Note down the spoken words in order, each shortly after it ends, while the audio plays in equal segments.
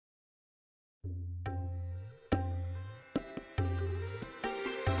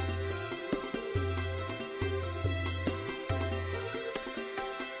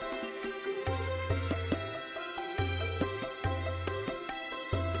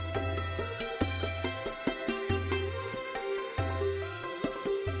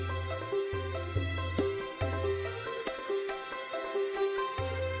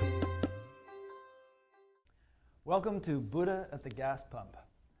Welcome to Buddha at the Gas Pump.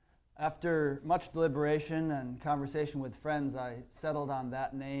 After much deliberation and conversation with friends, I settled on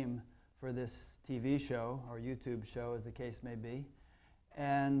that name for this TV show, or YouTube show as the case may be.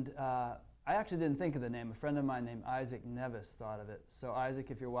 And I actually didn't think of the name. A friend of mine named Isaac Nevis thought of it. So Isaac,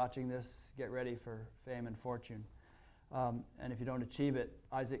 if you're watching this, get ready for fame and fortune. And if you don't achieve it,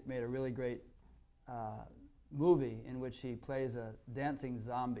 Isaac made a really great movie in which he plays a dancing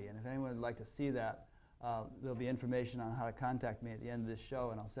zombie. And if anyone would like to see that, there'll be information on how to contact me at the end of this show,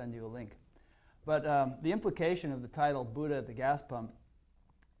 and I'll send you a link. But the implication of the title, Buddha at the Gas Pump,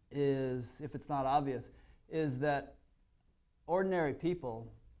 is, if it's not obvious, is that ordinary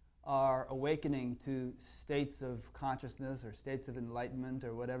people are awakening to states of consciousness or states of enlightenment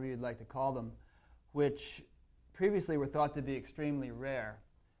or whatever you'd like to call them, which previously were thought to be extremely rare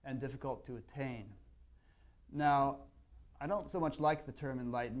and difficult to attain. Now, I don't so much like the term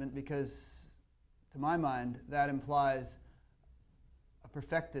enlightenment because, to my mind, that implies a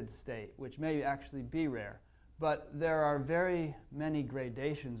perfected state, which may actually be rare. But there are very many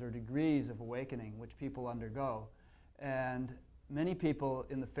gradations or degrees of awakening which people undergo. And many people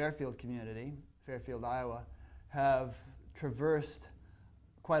in the Fairfield community, Fairfield, Iowa, have traversed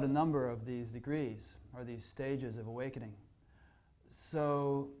quite a number of these degrees, or these stages of awakening.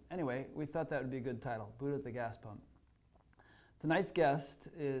 So anyway, we thought that would be a good title, Buddha at the Gas Pump. Tonight's guest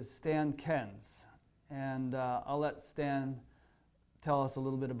is Kendz. And I'll let Stan tell us a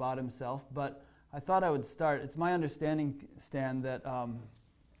little bit about himself. But I thought I would start. It's my understanding, Stan, that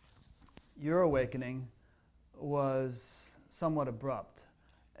your awakening was somewhat abrupt.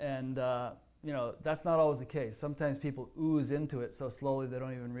 And that's not always the case. Sometimes people ooze into it so slowly they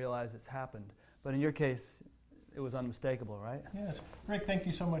don't even realize it's happened. But in your case, it was unmistakable, right? Yes. Rick, thank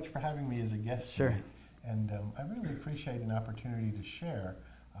you so much for having me as a guest. Sure. Today. And I really appreciate an opportunity to share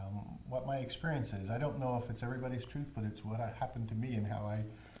what my experience is. I don't know if it's everybody's truth, but it's what happened to me and how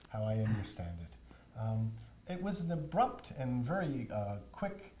I understand it. It was an abrupt and very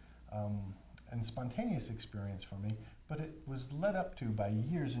quick and spontaneous experience for me, but it was led up to by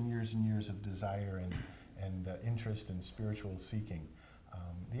years and years and years of desire and interest in spiritual seeking.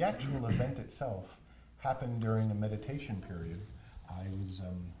 The actual event itself happened during a meditation period. I was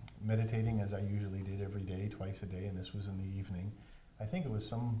meditating as I usually did every day, twice a day, and this was in the evening. I think it was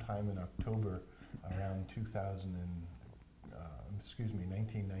sometime in October around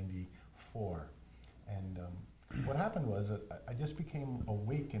 1994. And what happened was that I just became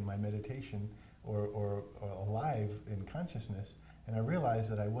awake in my meditation or alive in consciousness, and I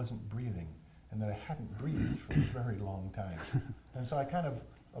realized that I wasn't breathing and that I hadn't breathed for a very long time. And so I kind of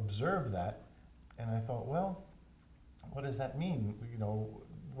observed that, and I thought, well, what does that mean?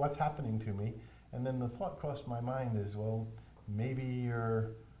 What's happening to me? And then the thought crossed my mind is, well, maybe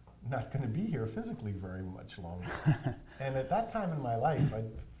you're not going to be here physically very much longer. And at that time in my life,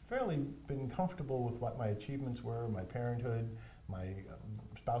 I'd fairly been comfortable with what my achievements were, my parenthood, my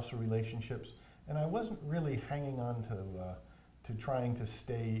spousal relationships, and I wasn't really hanging on to trying to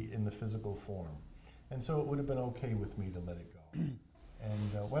stay in the physical form. And so it would have been okay with me to let it go.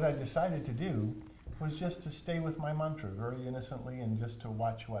 And what I decided to do was just to stay with my mantra very innocently and just to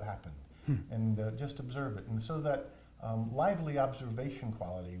watch what happened and just observe it. And so that lively observation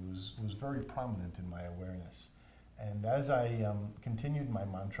quality was very prominent in my awareness. And as I continued my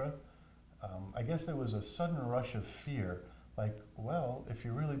mantra, I guess there was a sudden rush of fear, like, well, if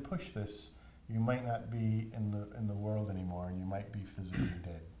you really push this, you might not be in the world anymore and you might be physically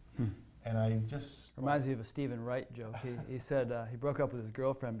dead. And I just... Reminds me of a Stephen Wright joke. He said he broke up with his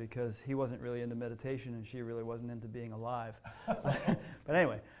girlfriend because he wasn't really into meditation and she really wasn't into being alive. But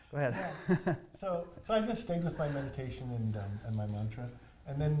anyway, go ahead. Yeah. So I just stayed with my meditation and my mantra.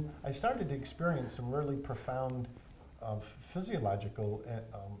 And then I started to experience some really profound physiological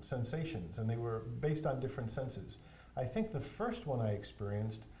sensations, and they were based on different senses. I think the first one I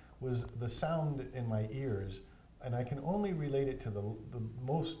experienced was the sound in my ears, and I can only relate it to the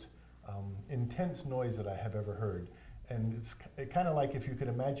most intense noise that I have ever heard. And it's kind of like if you could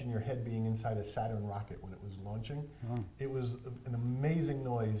imagine your head being inside a Saturn rocket when it was launching. Oh. It was an amazing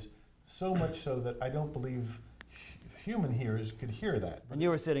noise, so much so that I don't believe human ears could hear that. And you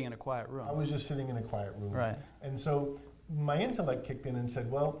were sitting in a quiet room. I was just sitting in a quiet room. Right. And so my intellect kicked in and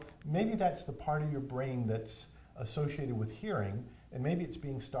said, well, maybe that's the part of your brain that's associated with hearing, and maybe it's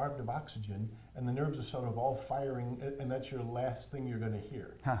being starved of oxygen, and the nerves are sort of all firing, and that's your last thing you're going to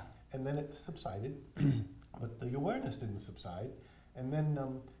hear. Huh. And then it subsided, but the awareness didn't subside. And then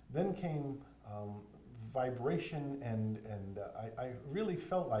came vibration, and I really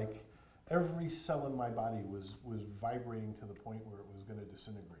felt like every cell in my body was vibrating to the point where it was going to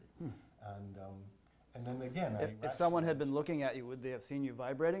disintegrate. And And then again, if someone had been looking at you, would they have seen you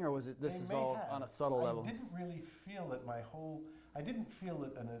vibrating, or was it this is all on a subtle level? I didn't really feel it. I didn't feel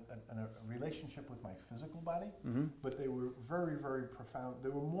it in a relationship with my physical body, but they were very, very profound. They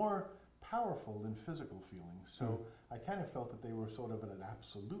were more powerful than physical feelings. So I kind of felt that they were sort of at an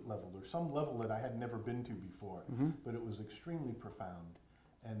absolute level, or some level that I had never been to before. But it was extremely profound.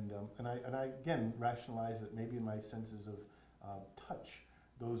 And I again rationalized that maybe in my senses of touch,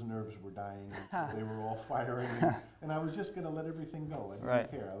 those nerves were dying, they were all firing, and I was just going to let everything go. I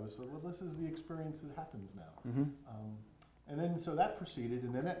didn't care. I was like, well, this is the experience that happens now. And then so that proceeded,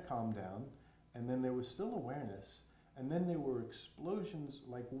 and then that calmed down, and then there was still awareness, and then there were explosions,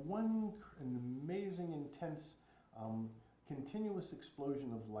 like one amazing, intense, continuous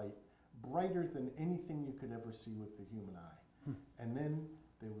explosion of light, brighter than anything you could ever see with the human eye. And then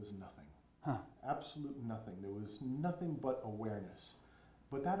there was nothing, absolute nothing. There was nothing but awareness.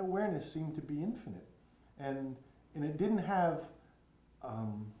 But that awareness seemed to be infinite, and it didn't have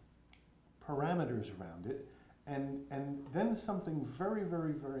parameters around it. And then something very,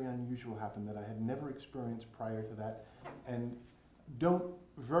 very, very unusual happened that I had never experienced prior to that, and don't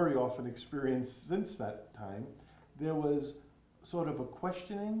very often experience since that time. There was sort of a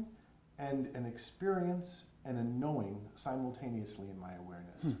questioning and an experience and a knowing simultaneously in my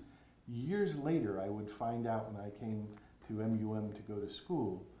awareness. Years later, I would find out when I came to MUM to go to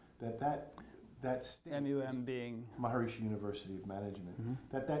school that state, MUM being Maharishi University of Management,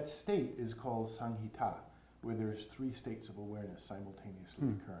 that state is called Sanghita, where there's 3 states of awareness simultaneously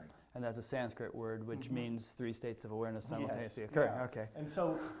occurring. And that's a Sanskrit word which means 3 states of awareness simultaneously occurring. Yeah. Okay. And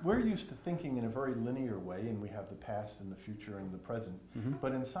so we're used to thinking in a very linear way, and we have the past and the future and the present.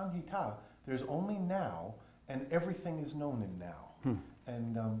 But in Sanghita, there's only now, and everything is known in now.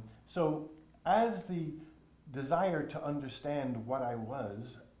 And so as the desire to understand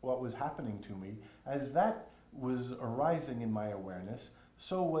what was happening to me, as that was arising in my awareness,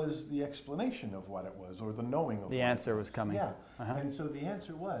 so was the explanation of what it was, or the knowing of the answer was coming. Yeah, and so the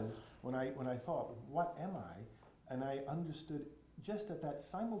answer was, when I thought, what am I? And I understood just at that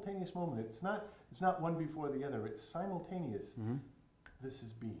simultaneous moment, it's not one before the other, it's simultaneous. This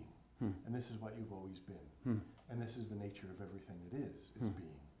is being, and this is what you've always been. And this is the nature of everything that is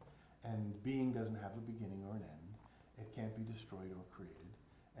being. And being doesn't have a beginning or an end. It can't be destroyed or created.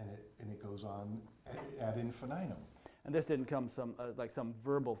 And it goes on ad infinitum. And this didn't come like some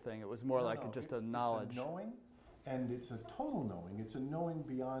verbal thing. It was more like just a knowledge. It's a knowing, and it's a total knowing. It's a knowing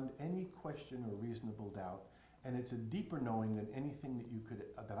beyond any question or reasonable doubt. And it's a deeper knowing than anything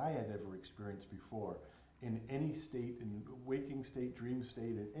that I had ever experienced before in any state, in waking state, dream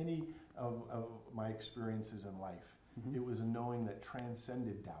state, in any of my experiences in life. It was a knowing that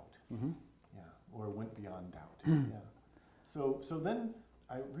transcended doubt, or went beyond doubt. So then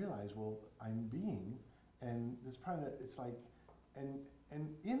I realized, well, I'm being, and it's like, and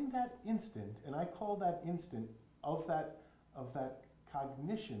in that instant, and I call that instant of that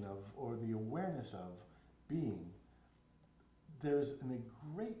cognition of, or the awareness of being, there's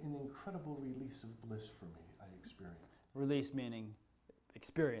a great and incredible release of bliss for me. I experienced release meaning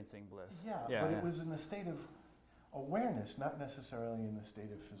experiencing bliss. But it was in a state of awareness, not necessarily in the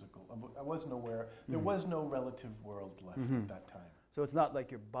state of physical. I wasn't aware. There was no relative world left at that time. So it's not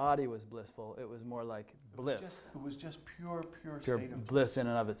like your body was blissful. It was more like bliss. It was just pure state of bliss in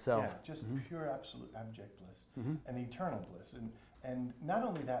and of itself. Yeah, just pure, absolute, abject bliss, and eternal bliss. And not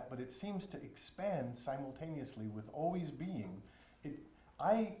only that, but it seems to expand simultaneously with always being.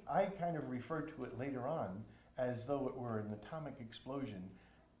 I kind of refer to it later on as though it were an atomic explosion,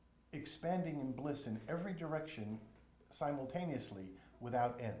 expanding in bliss in every direction simultaneously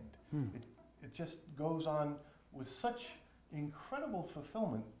without end. It just goes on with such incredible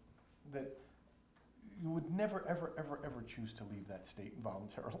fulfillment that you would never, ever, ever, ever choose to leave that state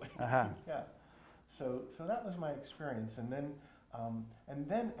voluntarily. Yeah. So that was my experience, and then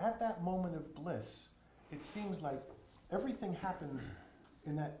at that moment of bliss, it seems like everything happens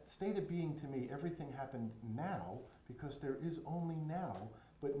in that state of being. To me, everything happened now, because there is only now,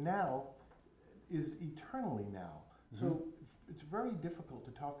 but now is eternally now. So it's very difficult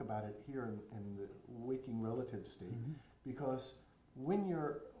to talk about it here in the waking relative state, because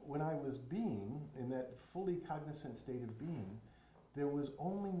when I was being in that fully cognizant state of being, there was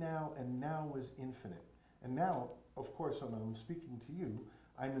only now, and now was infinite. And now, of course, when I'm speaking to you,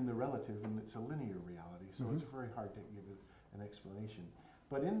 I'm in the relative, and it's a linear reality, so it's very hard to give an explanation.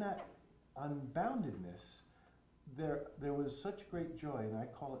 But in that unboundedness, there was such great joy, and I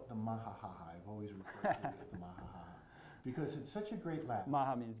call it the mahaha. I've always referred to it as the mahaha, because it's such a great laugh.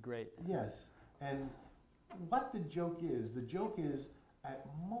 Maha means great. Yes, and what the joke is at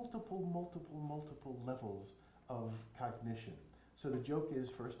multiple levels of cognition. So the joke is,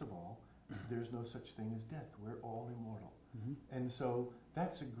 first of all, there's no such thing as death. We're all immortal. And so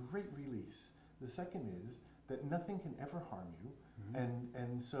that's a great release. The second is that nothing can ever harm you.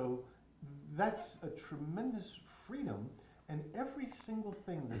 And so that's a tremendous freedom. And every single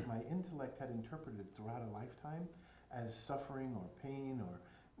thing that my intellect had interpreted throughout a lifetime as suffering or pain or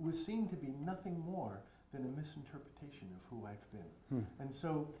was seen to be nothing more than a misinterpretation of who I've been. And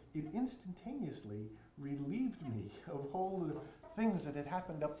so it instantaneously relieved me of all the things that had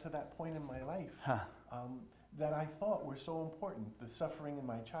happened up to that point in my life that I thought were so important. The suffering in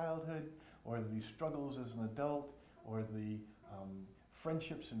my childhood, or the struggles as an adult, or the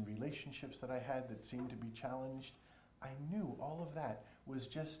friendships and relationships that I had that seemed to be challenged. I knew all of that was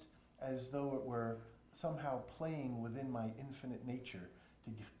just as though it were somehow playing within my infinite nature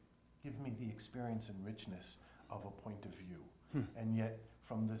to give me the experience and richness of a point of view. And yet,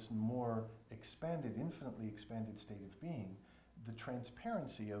 from this more expanded, infinitely expanded state of being, the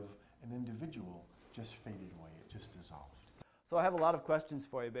transparency of an individual just faded away. It just dissolved. So I have a lot of questions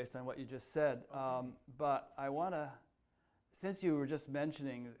for you based on what you just said, but I want to, since you were just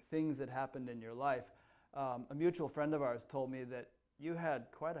mentioning things that happened in your life, a mutual friend of ours told me that you had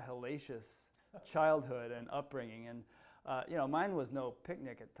quite a hellacious childhood and upbringing, and you know, mine was no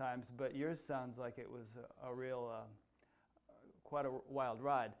picnic at times, but yours sounds like it was a real, quite a wild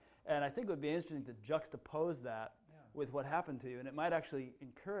ride. And I think it would be interesting to juxtapose that with what happened to you, and it might actually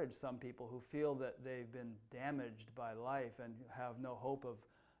encourage some people who feel that they've been damaged by life and have no hope of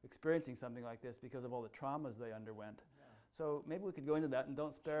experiencing something like this because of all the traumas they underwent. So maybe we could go into that, and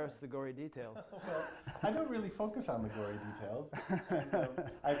don't spare us the gory details. Well, I don't really focus on the gory details. And,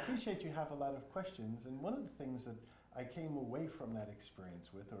 I appreciate you have a lot of questions, and one of the things that I came away from that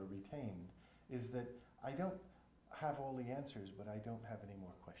experience with, or retained, is that I don't have all the answers, but I don't have any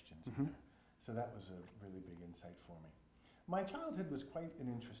more questions either. So that was a really big insight for me. My childhood was quite an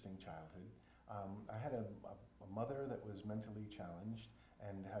interesting childhood. I had a mother that was mentally challenged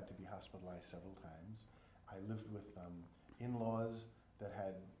and had to be hospitalized several times. I lived with in-laws that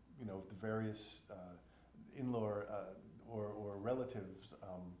had, you know, the various in-law or relatives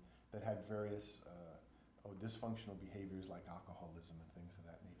that had various dysfunctional behaviors like alcoholism and things of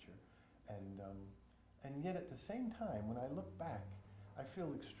that nature. And yet at the same time, when I look back, I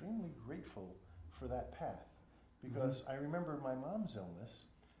feel extremely grateful for that path, because I remember my mom's illness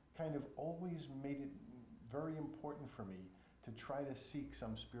kind of always made it very important for me to try to seek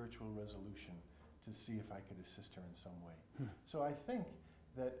some spiritual resolution to see if I could assist her in some way. So I think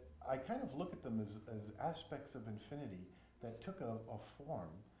that I kind of look at them as aspects of infinity that took a form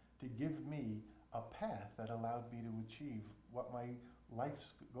to give me a path that allowed me to achieve what my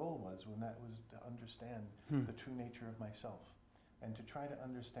life's goal was, when that was to understand the true nature of myself, and to try to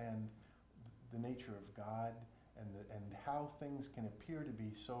understand the nature of God and how things can appear to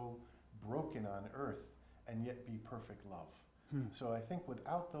be so broken on earth and yet be perfect love. So I think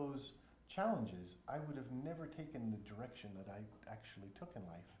without those challenges, I would have never taken the direction that I actually took in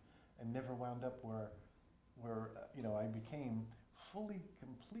life, and never wound up where you know, I became fully,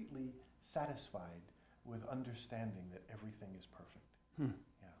 completely satisfied with understanding that everything is perfect.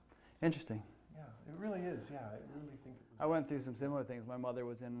 Yeah. Interesting. Yeah, it really is. Yeah, I really think it was. I went through some similar things. My mother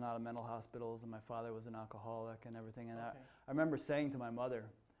was in and out of mental hospitals, and my father was an alcoholic and everything. And I remember saying to my mother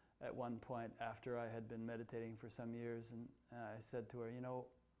at one point, after I had been meditating for some years, and I said to her, you know,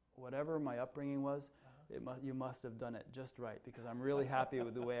 whatever my upbringing was, you must have done it just right, because I'm really happy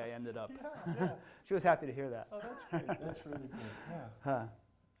with the way I ended up. Yeah. She was happy to hear that. Oh, that's great. That's really good. Yeah.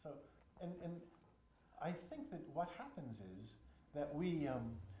 So, and I think that what happens is that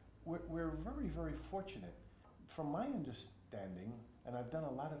we're very, very fortunate. From my understanding, and I've done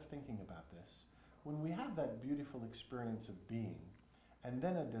a lot of thinking about this, when we have that beautiful experience of being, and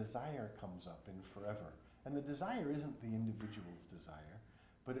then a desire comes up in forever, and the desire isn't the individual's desire,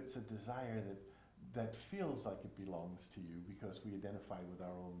 but it's a desire that feels like it belongs to you because we identify with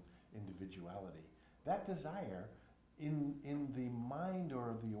our own individuality. That desire in the mind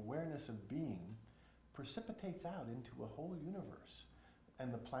or the awareness of being precipitates out into a whole universe.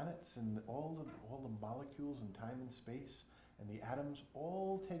 And the planets and all the molecules in time and space and the atoms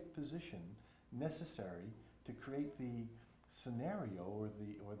all take position necessary to create the scenario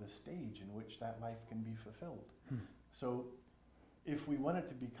or the stage in which that life can be fulfilled. So if we wanted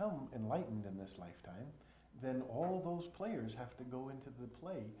to become enlightened in this lifetime, then all those players have to go into the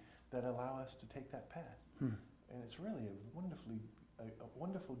play that allow us to take that path. And it's really a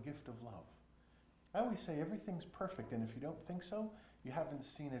wonderful gift of love. I always say everything's perfect, and if you don't think so, you haven't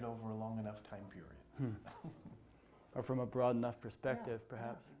seen it over a long enough time period. Or from a broad enough perspective,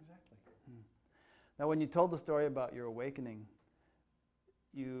 perhaps. Yeah, exactly. Now, when you told the story about your awakening,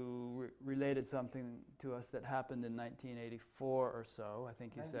 you related something to us that happened in 1984 or so, I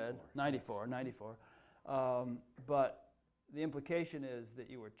think you said. 94. But the implication is that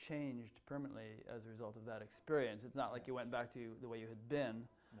you were changed permanently as a result of that experience. It's not like you went back to the way you had been.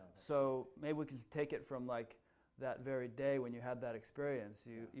 No. So maybe we can take it from like that very day when you had that experience.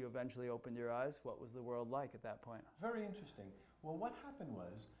 You eventually opened your eyes. What was the world like at that point? Very interesting. Well, what happened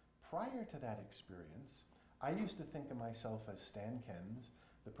was, prior to that experience, I used to think of myself as Stan Kendz,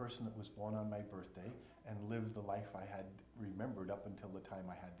 the person that was born on my birthday and lived the life I had remembered up until the time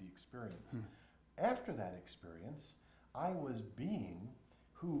I had the experience. After that experience, I was being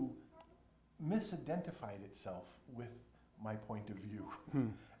who misidentified itself with my point of view.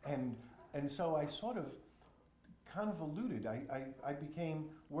 And so I sort of convoluted. I became,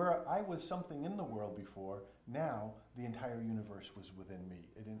 where I was something in the world before, now the entire universe was within me.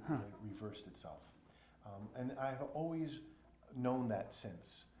 It reversed itself. And I've always known that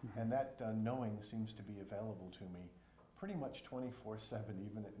since. And that knowing seems to be available to me pretty much 24/7,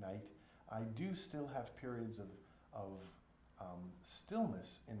 even at night. I do still have periods of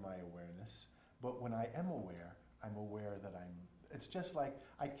stillness in my awareness, but when I am aware, I'm aware that it's just like,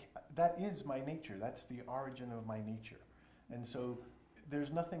 that is my nature. That's the origin of my nature. And so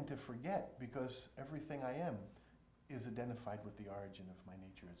there's nothing to forget, because everything I am is identified with the origin of my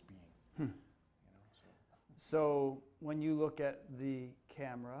nature as being. You know, so when you look at the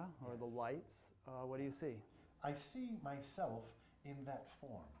camera or the lights, what do you see? I see myself in that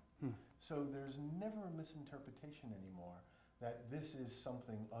form. So there's never a misinterpretation anymore that this is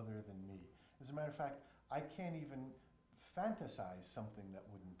something other than me. As a matter of fact, I can't even fantasize something that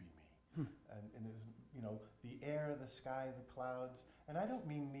wouldn't be me. And it is, you know, the air, the sky, the clouds. And I don't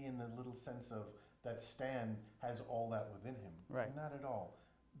mean me in the little sense of that Stan has all that within him. Right. Not at all.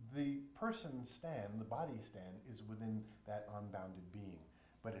 The person Stan, the body Stan, is within that unbounded being,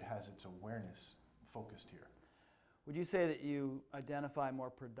 but it has its awareness focused here. Would you say that you identify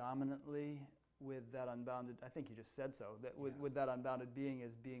more predominantly with that unbounded, I think you just said so, that with that unbounded being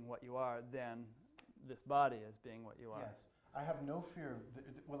as being what you are than this body as being what you are? Yes. I have no fear.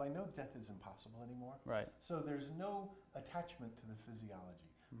 Well, I know death is impossible anymore. Right. So there's no attachment to the physiology,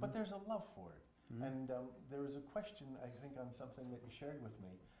 but there's a love for it. And there was a question, I think, on something that you shared with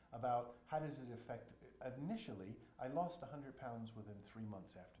me about how does it affect. Initially, I lost 100 pounds within 3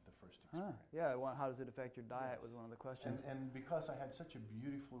 months after the first experience. Yeah, well, how does it affect your diet was one of the questions. And because I had such a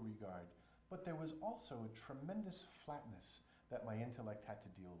beautiful regard, but there was also a tremendous flatness that my intellect had to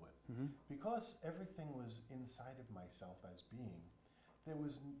deal with. Because everything was inside of myself as being, there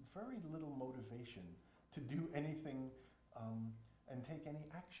was very little motivation to do anything and take any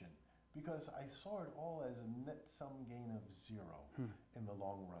action, because I saw it all as a net sum gain of zero in the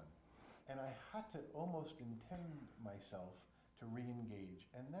long run. And I had to almost intend myself to re-engage,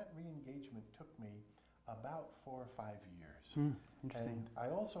 and that re-engagement took me about 4 or 5 years. Interesting. And I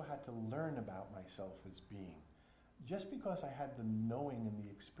also had to learn about myself as being. Just because I had the knowing and the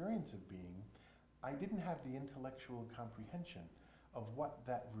experience of being, I didn't have the intellectual comprehension of what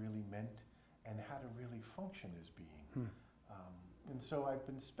that really meant and how to really function as being. And so I've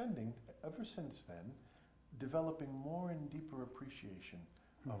been spending, ever since then, developing more and deeper appreciation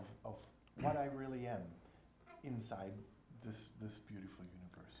of what I really am inside this beautiful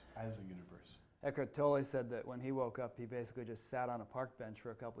universe, as a universe. Eckhart Tolle said that when he woke up, he basically just sat on a park bench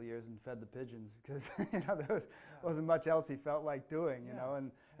for a couple of years and fed the pigeons, because there wasn't much else he felt like doing, you know.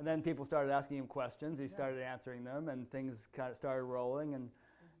 And then people started asking him questions. He started answering them, and things kind of started rolling, and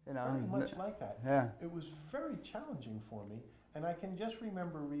you know. Very much like that. Yeah. It was very challenging for me, and I can just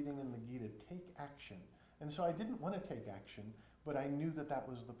remember reading in the Gita, take action. And so I didn't want to take action, but I knew that that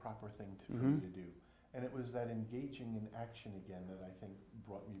was the proper thing for me to do. And it was that engaging in action again that I think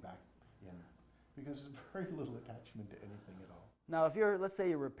brought me back in. Because there's very little attachment to anything at all. Now, if let's say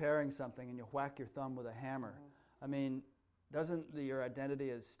you're repairing something and you whack your thumb with a hammer, I mean, doesn't your identity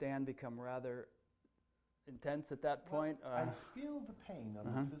as Stan become rather intense at that point? I feel the pain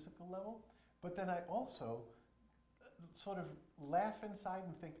on the physical level, but then I also sort of laugh inside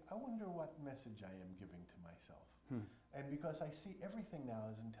and think, I wonder what message I am giving to myself. And because I see everything now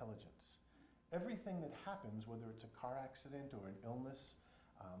as intelligence. Everything that happens, whether it's a car accident or an illness.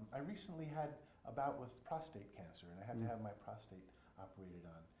 I recently had a bout with prostate cancer, and I had to have my prostate operated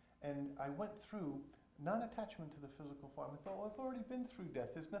on. And I went through non-attachment to the physical form. I thought, well, I've already been through death.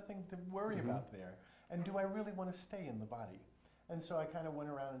 There's nothing to worry about there. And do I really want to stay in the body? And so I kind of went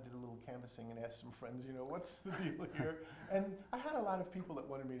around and did a little canvassing and asked some friends, you know, what's the deal here? And I had a lot of people that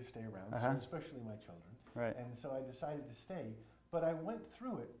wanted me to stay around, so especially my children. Right. And so I decided to stay. But I went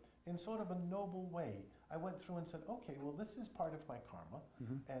through it in sort of a noble way. I went through and said, okay, well, this is part of my karma.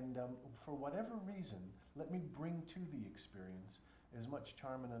 And for whatever reason, let me bring to the experience as much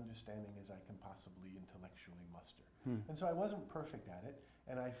charm and understanding as I can possibly intellectually muster. And so I wasn't perfect at it,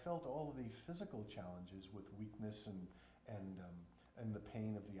 and I felt all of the physical challenges with weakness and the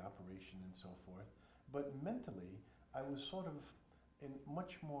pain of the operation and so forth. But mentally, I was sort of in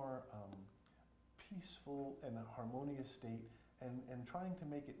much more peaceful and a harmonious state, and trying to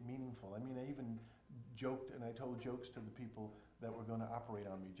make it meaningful. I mean, I even joked and I told jokes to the people that were going to operate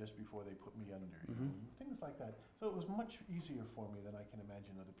on me just before they put me under, you know, things like that. So it was much easier for me than I can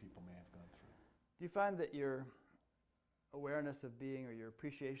imagine other people may have gone through. Do you find that your awareness of being, or your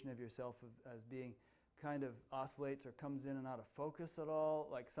appreciation of yourself as being, kind of oscillates or comes in and out of focus at all?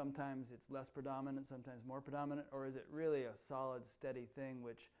 Like sometimes it's less predominant, sometimes more predominant, or is it really a solid, steady thing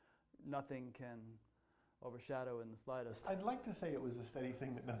which nothing can overshadow in the slightest? I'd like to say it was a steady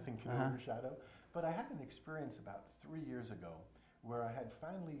thing that nothing can overshadow, but I had an experience about 3 years ago where I had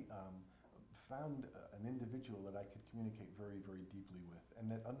finally found an individual that I could communicate very, very deeply with,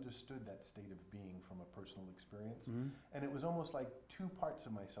 and that understood that state of being from a personal experience. And it was almost like two parts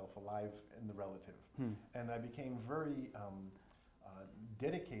of myself alive in the relative. And I became very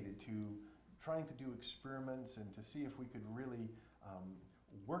dedicated to trying to do experiments and to see if we could really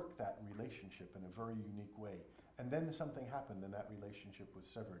work that relationship in a very unique way. And then something happened and that relationship was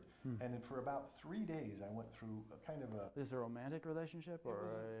severed. And for about 3 days I went through a kind of a... Is this a romantic relationship?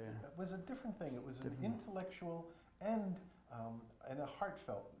 It was a different thing. It was an intellectual and a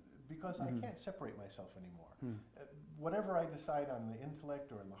heartfelt, because I can't separate myself anymore. Whatever I decide on the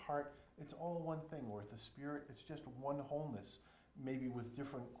intellect or in the heart, it's all one thing, or the spirit, it's just one wholeness, maybe with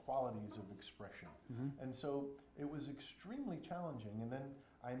different qualities of expression. And so it was extremely challenging. And then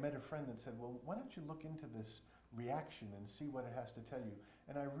I met a friend that said, well, why don't you look into this reaction and see what it has to tell you?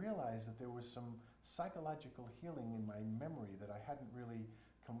 And I realized that there was some psychological healing in my memory that I hadn't really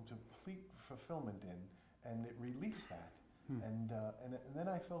come to complete fulfillment in, and it released that. And then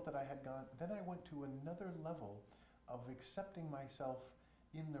I felt that I had gone, then I went to another level of accepting myself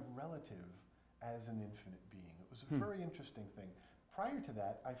in the relative as an infinite being. It was a very interesting thing. Prior to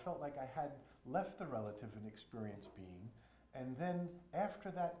that, I felt like I had left the relative and experienced being, and then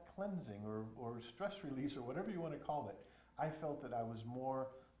after that cleansing or stress release or whatever you want to call it, I felt that I was more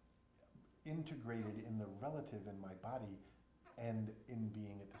integrated in the relative in my body and in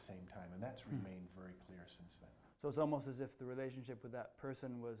being at the same time, and that's remained very clear since then. So it's almost as if the relationship with that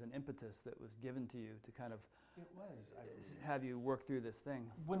person was an impetus that was given to you to kind of have you work through this thing.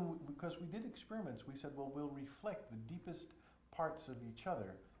 Because we did experiments, we said, well, we'll reflect the deepest parts of each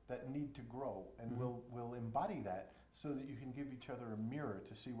other that need to grow, and we'll embody that so that you can give each other a mirror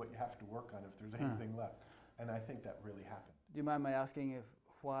to see what you have to work on if there's anything left. And I think that really happened. Do you mind my asking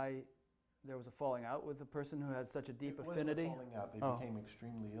why there was a falling out with the person who had such a deep affinity? It wasn't a falling out. They became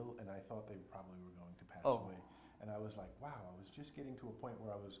extremely ill, and I thought they probably were going to pass away. And I was like, wow, I was just getting to a point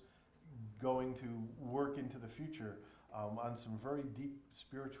where I was going to work into the future on some very deep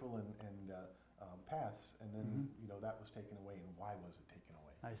spiritual and paths, and then you know, that was taken away. And why was it taken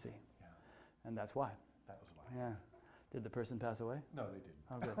away? I see. Yeah. And that's why. That was why. Yeah. Did the person pass away? No, they didn't.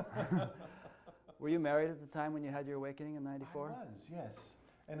 Oh, good. Were you married at the time when you had your awakening in '94? I was, yes.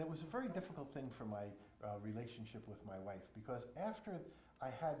 And it was a very difficult thing for my relationship with my wife, because after I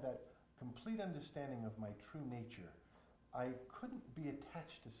had that complete understanding of my true nature, I couldn't be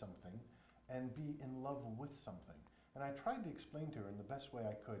attached to something and be in love with something. And I tried to explain to her in the best way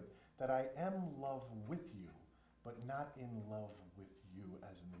I could that I am love with you, but not in love with you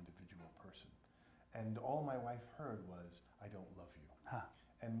as an individual person. And all my wife heard was, I don't love you.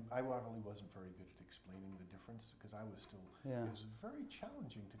 And I probably wasn't very good at explaining the difference, because I was still, it was very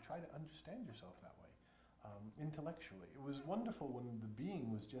challenging to try to understand yourself that way, intellectually. It was wonderful when the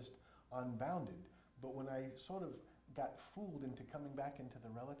being was just unbounded, but when I sort of got fooled into coming back into the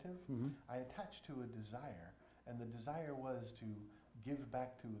relative, I attached to a desire, and the desire was to give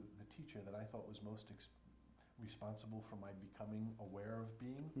back to the teacher that I thought was most responsible for my becoming aware of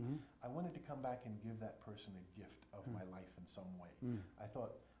being. I wanted to come back and give that person a gift of my life in some way. I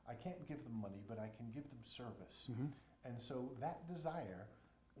thought, I can't give them money, but I can give them service. And so that desire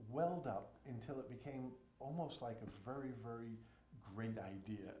welled up until it became almost like a very, very great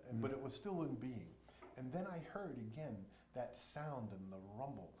idea, but it was still in being. And then I heard again that sound and the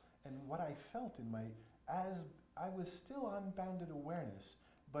rumble, and what I felt in my, as I was still unbounded awareness,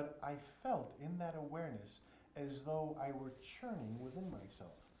 but I felt in that awareness as though I were churning within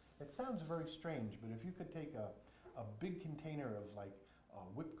myself. It sounds very strange, but if you could take a big container of like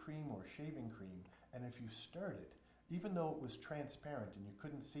whipped cream or shaving cream, and if you stirred it, even though it was transparent and you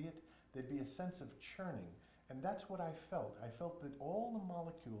couldn't see it, there'd be a sense of churning. And that's what I felt. I felt that all the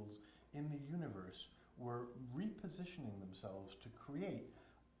molecules in the universe were repositioning themselves to create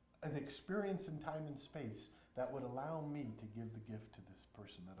an experience in time and space that would allow me to give the gift to this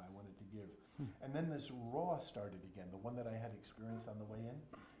person that I wanted to give. And then this raw started again, the one that I had experienced on the way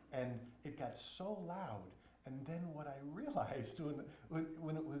in, and it got so loud. And then what I realized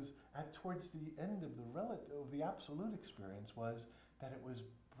when it was towards the end of the absolute experience was that it was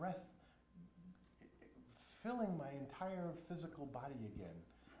breath filling my entire physical body again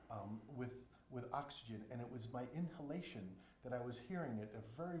with oxygen, and it was my inhalation that I was hearing at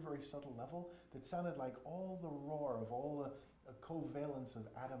a very, very subtle level that sounded like all the roar of all the covalence of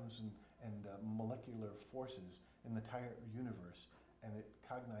atoms and molecular forces in the entire universe, and it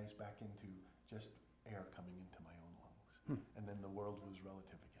cognized back into just air coming into my own lungs. And then the world was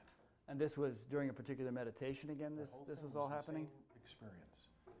relative again. And this was during a particular meditation again, this was all happening? The same experience.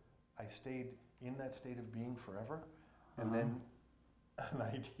 I stayed in that state of being forever, and then an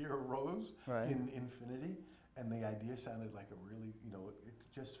idea arose in infinity, and the idea sounded like a really, it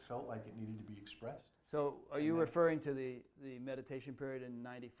just felt like it needed to be expressed. So are you referring to the meditation period in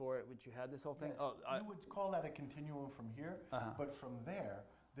 '94 at which you had this whole thing? Yes. Oh, you would call that a continuum from here, but from there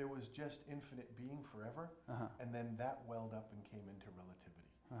was just infinite being forever, and then that welled up and came into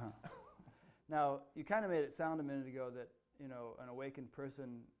relativity. Now, you kind of made it sound a minute ago that, an awakened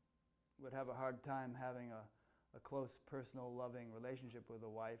person would have a hard time having a close, personal, loving relationship with a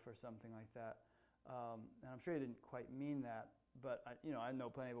wife or something like that. And I'm sure you didn't quite mean that, but I know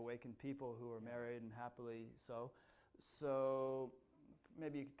plenty of awakened people who are married and happily so. So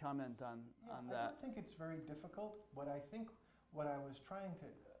maybe you could comment on that. I don't think it's very difficult. What I was trying to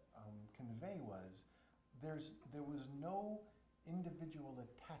convey was there was no individual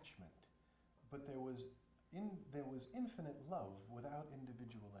attachment, but there was infinite love without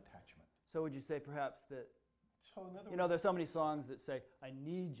individual attachment. So would you say perhaps that, so in other words, there's so many songs that say, I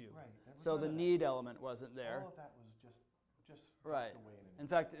need you. Right. So the need element wasn't there. All of that was just right. away In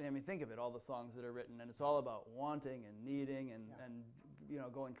fact, think of it, all the songs that are written, and it's all about wanting and needing and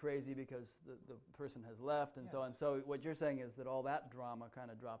going crazy because the person has left and so on. So what you're saying is that all that drama kind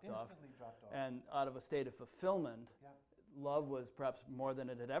of dropped off. And out of a state of fulfillment, love was perhaps more than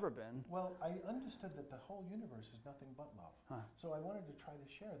it had ever been. Well, I understood that the whole universe is nothing but love. So I wanted to try to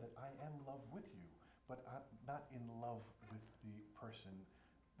share that I am love with you, but I'm not in love with the person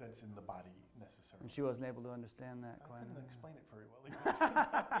that's in the body necessarily. And she wasn't able to understand that quite. I couldn't explain it very well either.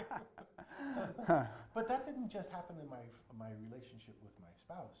 But that didn't just happen in my relationship with my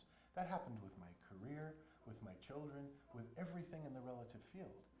spouse. That happened with my career, with my children, with everything in the relative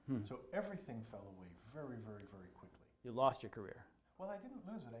field. So everything fell away very, very, very quickly. You lost your career. Well, I didn't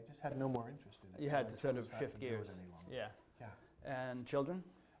lose it. I just had no more interest in it. You had to sort of shift gears. Yeah. And children?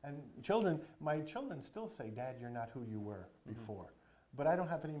 And my children still say, Dad, you're not who you were before. But I don't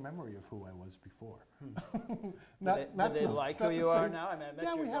have any memory of who I was before. Do they like who you are now? I met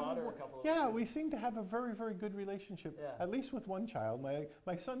your daughter a couple of years. We seem to have a very, very good relationship, at least with one child.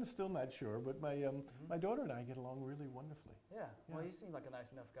 My son's still not sure, but my daughter and I get along really wonderfully. Yeah, well, you seem like a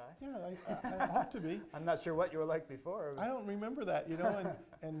nice enough guy. Yeah, I hope to be. I'm not sure what you were like before. I don't remember that,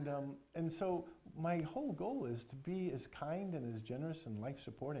 and so my whole goal is to be as kind and as generous and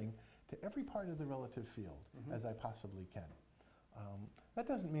life-supporting to every part of the relative field as I possibly can. That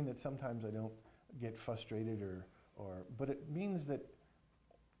doesn't mean that sometimes I don't get frustrated but it means that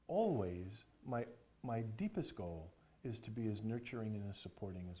always my deepest goal is to be as nurturing and as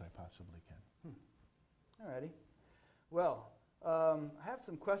supporting as I possibly can. All righty. Well, I have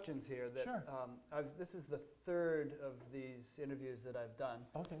some questions here that this is the third of these interviews that I've done.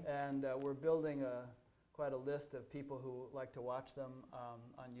 Okay. And we're building quite a list of people who like to watch them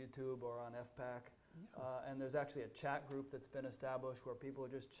on YouTube or on FPAC. And there's actually a chat group that's been established where people are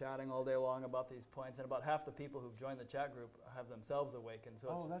just chatting all day long about these points, and about half the people who've joined the chat group have themselves awakened.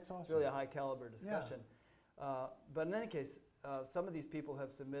 So that's awesome. It's really a high caliber discussion. But in any case, some of these people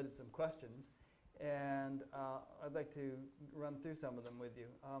have submitted some questions, and I'd like to run through some of them with you.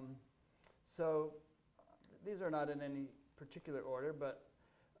 So these are not in any particular order, but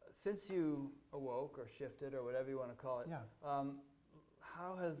since you awoke or shifted or whatever you want to call it,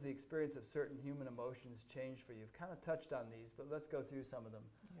 how has the experience of certain human emotions changed for you? You've kind of touched on these, but let's go through some of them.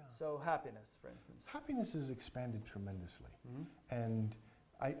 So happiness, for instance. Happiness has expanded tremendously. And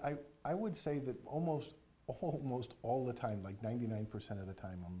I would say that almost all the time, like 99% of the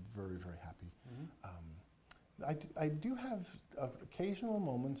time, I'm very, very happy. I do have occasional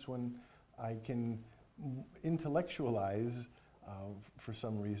moments when I can intellectualize for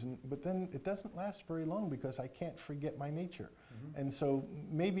some reason, but then it doesn't last very long because I can't forget my nature. And so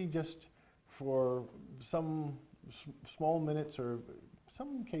maybe just for some small minutes or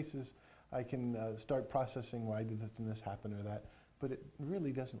some cases I can start processing why did this happen or that, but it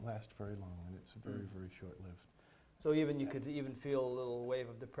really doesn't last very long, and it's very, very short-lived. So even you could even feel a little wave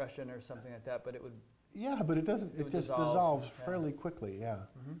of depression or something like that, but it would... Yeah, but it doesn't, it just dissolves fairly quickly, yeah.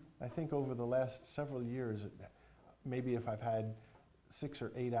 Mm-hmm. I think over the last several years, maybe if I've had 6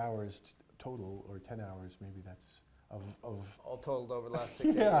 or 8 hours total, or 10 hours, maybe that's of all totaled over the last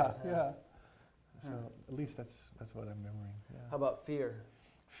 6 yeah, 8 yeah. So at least that's what I'm remembering. Yeah. How about fear?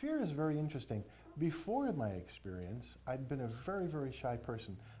 Fear is very interesting. Before my experience, I'd been a very, very shy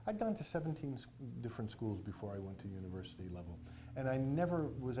person. I'd gone to 17 different schools before I went to university level, and I never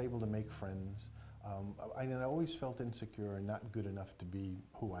was able to make friends. I always felt insecure and not good enough to be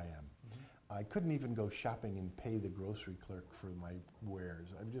who I am. I couldn't even go shopping and pay the grocery clerk for my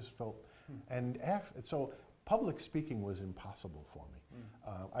wares. I just felt, and so public speaking was impossible for me.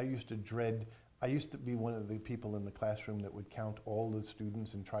 I used to be one of the people in the classroom that would count all the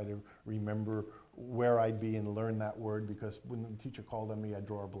students and try to remember where I'd be and learn that word, because when the teacher called on me, I'd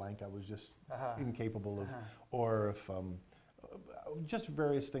draw a blank. I was just incapable of, or if, just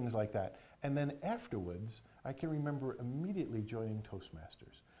various things like that. And then afterwards, I can remember immediately joining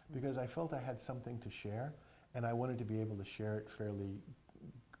Toastmasters, because I felt I had something to share, and I wanted to be able to share it fairly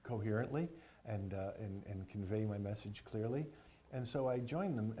coherently and convey my message clearly. And so I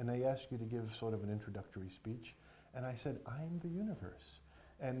joined them, and they asked you to give sort of an introductory speech, and I said, I'm the universe.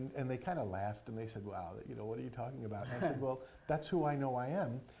 And they kind of laughed, and they said, wow, what are you talking about? And I said, well, that's who I know I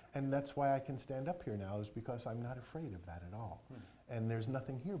am, and that's why I can stand up here now, is because I'm not afraid of that at all. And there's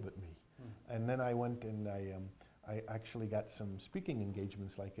nothing here but me. And then I went and I actually got some speaking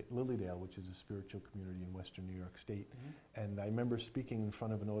engagements, like at Lilydale, which is a spiritual community in Western New York State. And I remember speaking in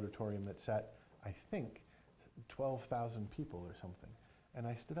front of an auditorium that sat, I think, 12,000 people or something. And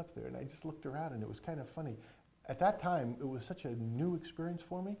I stood up there and I just looked around, and it was kind of funny. At that time, it was such a new experience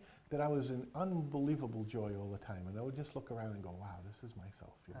for me that I was in unbelievable joy all the time. And I would just look around and go, wow, this is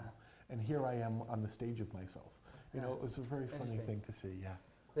myself, And here I am on the stage of myself. It was a very funny thing to see, yeah.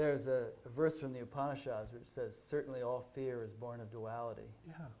 There's a verse from the Upanishads which says, certainly all fear is born of duality.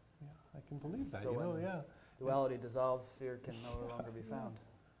 Yeah, I can believe that, so when duality dissolves, fear can no longer be found.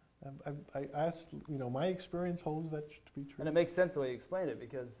 I asked, my experience holds that to be true. And it makes sense the way you explained it,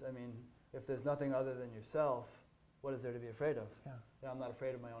 because, I mean, if there's nothing other than yourself, what is there to be afraid of? Yeah. I'm not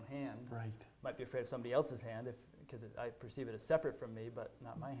afraid of my own hand. Right. Might be afraid of somebody else's hand because I perceive it as separate from me, but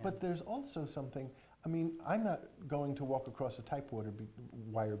not my hand. But there's also something, I mean, I'm not going to walk across a type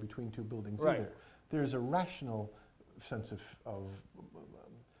wire between two buildings either. There's a rational sense of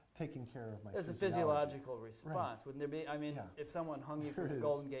taking care of my There's a physiological response, wouldn't there be? I mean, if someone hung you from the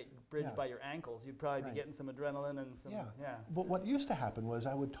Golden Gate Bridge by your ankles, you'd probably be getting some adrenaline and some, But what used to happen was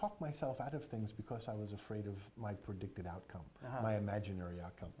I would talk myself out of things because I was afraid of my predicted outcome, my imaginary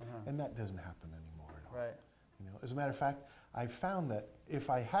outcome. And that doesn't happen anymore at all. Right. As a matter of fact, I found that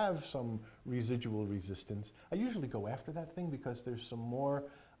if I have some residual resistance, I usually go after that thing because there's some more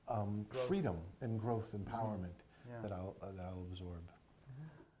freedom and growth, empowerment that I'll absorb.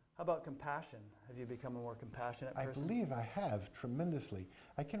 How about compassion? Have you become a more compassionate person? I believe I have, tremendously.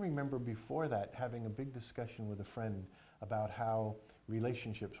 I can remember before that having a big discussion with a friend about how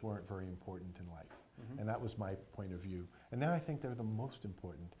relationships weren't very important in life. And that was my point of view. And now I think they're the most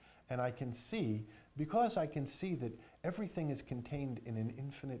important. And I can see, because I can see that everything is contained in an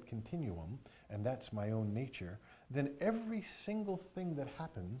infinite continuum, and that's my own nature, then every single thing that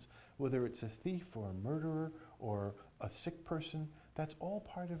happens, whether it's a thief or a murderer or a sick person, that's all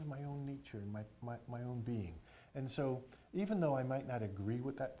part of my own nature and my own being. And so even though I might not agree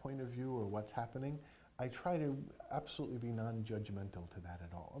with that point of view or what's happening, I try to absolutely be non-judgmental to that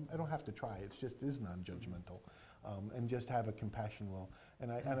at all. I don't have to try, it just is non-judgmental. And just have a compassion will.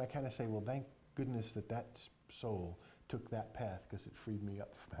 And I kind of say, well, thank goodness that soul took that path, because it freed me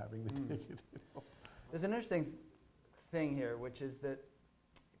up from having to take it. There's an interesting thing here, which is that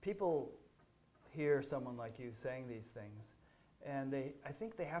people hear someone like you saying these things, and I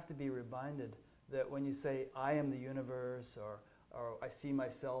think they have to be reminded that when you say, I am the universe, or I see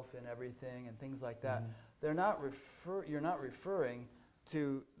myself in everything, and things like that, you're not referring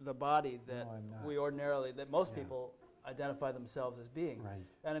to the body that we ordinarily, that most people identify themselves as being. Right.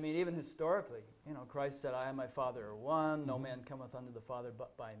 And I mean, even historically, you know, Christ said, I and my Father are one, no man cometh unto the Father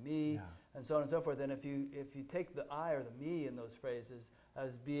but by me, and so on and so forth. And if you take the I or the me in those phrases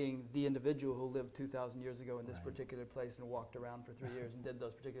as being the individual who lived 2,000 years ago in this particular place and walked around for 3 years and did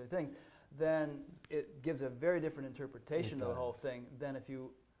those particular things, then it gives a very different interpretation of the whole thing than if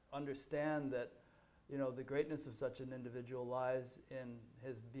you understand that, you know, the greatness of such an individual lies in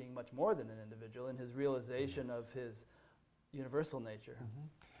his being much more than an individual, in his realization of his universal nature.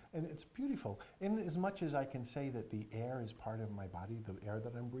 And it's beautiful. In as much as I can say that the air is part of my body, the air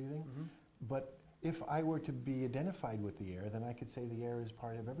that I'm breathing, but if I were to be identified with the air, then I could say the air is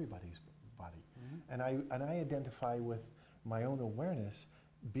part of everybody's body. And I identify with my own awareness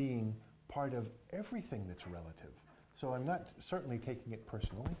being part of everything that's relative. So I'm not certainly taking it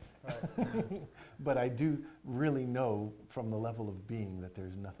personally, but I do really know from the level of being that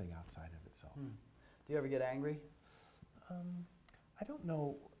there's nothing outside of itself. Do you ever get angry? I don't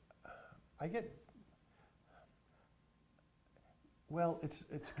know. I get, well,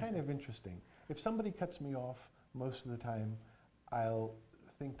 it's kind of interesting. If somebody cuts me off, most of the time I'll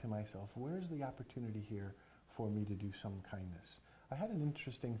think to myself, where's the opportunity here for me to do some kindness? I had an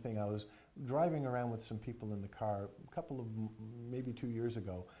interesting thing. I was driving around with some people in the car a couple of, maybe 2 years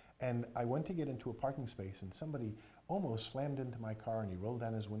ago, and I went to get into a parking space and somebody almost slammed into my car and he rolled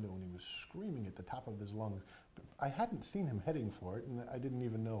down his window and he was screaming at the top of his lungs. I hadn't seen him heading for it and I didn't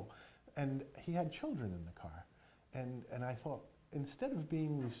even know. And he had children in the car. And I thought, instead of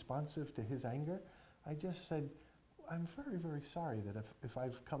being responsive to his anger, I just said, I'm very, very sorry that if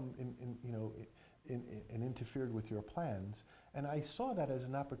I've come and interfered with your plans. And I saw that as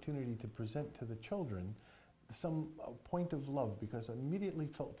an opportunity to present to the children some point of love, because I immediately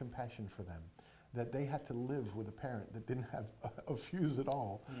felt compassion for them, that they had to live with a parent that didn't have a fuse at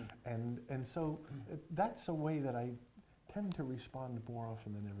all. And so that's a way that I tend to respond more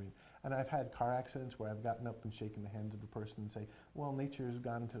often than ever. And I've had car accidents where I've gotten up and shaken the hands of a person and say, well, nature has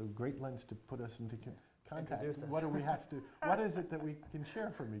gone to great lengths to put us into contact. What do we have to, what is it that we can share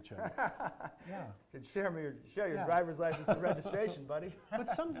from each other? You can share your driver's license and registration, buddy.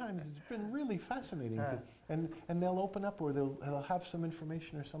 But sometimes it's been really fascinating. And they'll open up, or they'll have some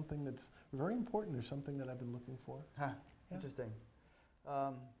information or something that's very important or something that I've been looking for. Interesting.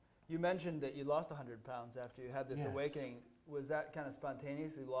 You mentioned that you lost 100 pounds after you had this awakening. Was that kind of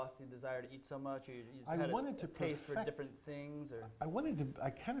spontaneous? You lost the desire to eat so much? Or you had a taste for different things? Or?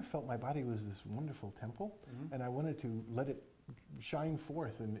 I kind of felt my body was this wonderful temple, and I wanted to let it shine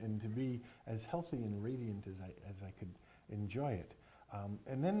forth and to be as healthy and radiant as I could enjoy it.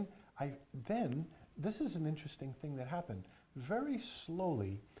 And then this is an interesting thing that happened. Very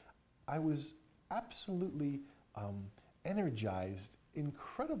slowly, I was absolutely energized,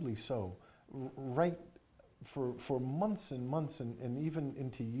 incredibly so, right for months and months and even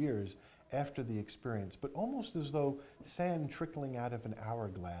into years after the experience. But almost as though sand trickling out of an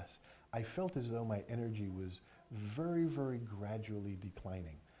hourglass, I felt as though my energy was very, very gradually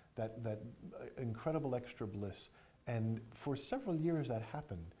declining. That incredible extra bliss. And for several years that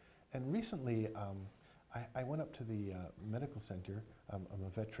happened. And recently, I went up to the medical center. I'm a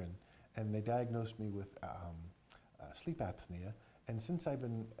veteran, and they diagnosed me with sleep apnea. And since I've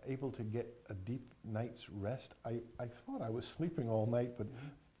been able to get a deep night's rest, I thought I was sleeping all night, but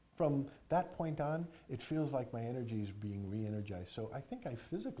from that point on, it feels like my energy is being re-energized. So I think I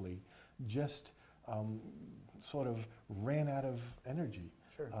physically just sort of ran out of energy.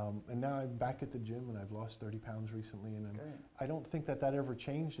 And now I'm back at the gym, and I've lost 30 pounds recently, and I don't think that ever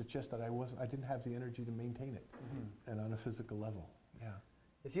changed. It's just that I didn't have the energy to maintain it, and on a physical level.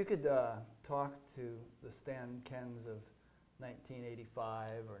 If you could talk to the Stan Kendz of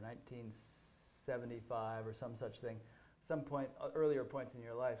 1985 or 1975 or some such thing, some point, earlier points in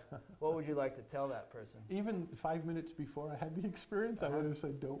your life, what would you like to tell that person? Even 5 minutes before I had the experience, I would have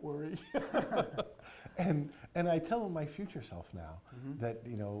said, don't worry. and I tell my future self now that,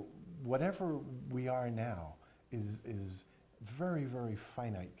 you know, whatever we are now is very, very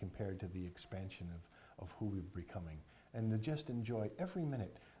finite compared to the expansion of who we're becoming. And to just enjoy every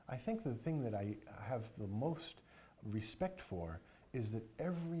minute. I think the thing that I have the most respect for is that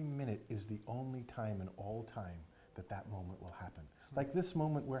every minute is the only time in all time that moment will happen. Like this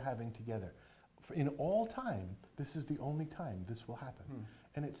moment we're having together. In all time, this is the only time this will happen.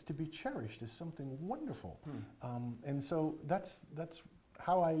 And it's to be cherished as something wonderful. And so that's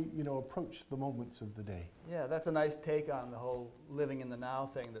how I approach the moments of the day. Yeah, that's a nice take on the whole living in the now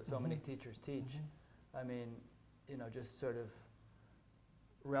thing that so many teachers teach. I mean, just sort of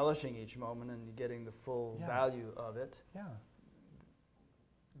relishing each moment and getting the full value of it. Yeah.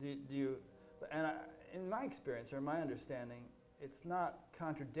 Do you, and in my experience or in my understanding, it's not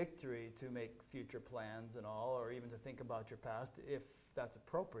contradictory to make future plans and all, or even to think about your past if that's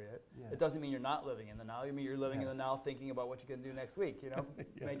appropriate. Yes. It doesn't mean you're not living in the now. You mean you're living in the Yes. now, thinking about what you're going to do next week, you know, Yes.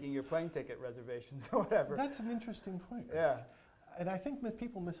 making your plane ticket reservations or whatever. That's an interesting point. Yeah. And I think that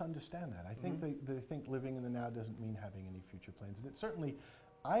people misunderstand that. I think they think living in the now doesn't mean having any future plans. And it certainly,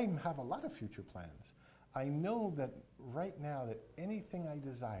 I have a lot of future plans. I know that right now that anything I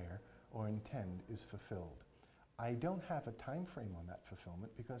desire or intend is fulfilled. I don't have a time frame on that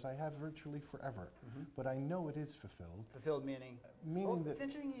fulfillment because I have virtually forever, but I know it is fulfilled. Fulfilled meaning? Meaning that it's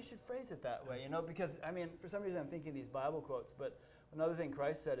interesting you should phrase it that way, you know, because, I mean, for some reason I'm thinking these Bible quotes, but another thing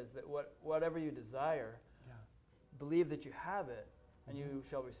Christ said is that whatever you desire, believe that you have it, and you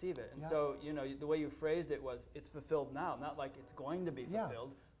shall receive it. And so, you know, the way you phrased it was, it's fulfilled now, not like it's going to be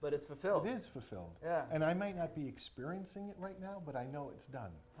fulfilled, but it's fulfilled. It is fulfilled. Yeah. And I might not be experiencing it right now, but I know it's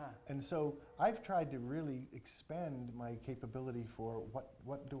done. Huh. And so I've tried to really expand my capability for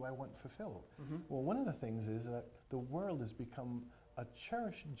what do I want fulfilled. Well, one of the things is that the world has become a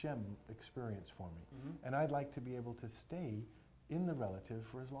cherished gem experience for me. And I'd like to be able to stay in the relative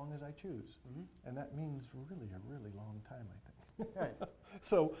for as long as I choose. And that means really a really long time, I think. Right.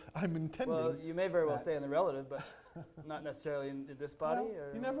 So I'm intending. Well, you may very well stay in the relative, but not necessarily in this body. Well,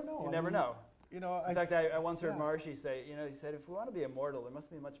 or you never know. You never know. You know, in fact, I once heard Maharshi say, you know, he said, if we want to be immortal, there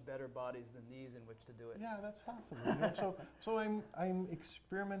must be much better bodies than these in which to do it. Yeah, that's possible. You know, so I'm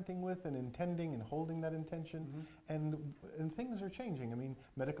experimenting with and intending and holding that intention, and things are changing. I mean,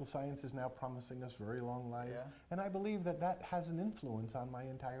 medical science is now promising us very long lives, and I believe that that has an influence on my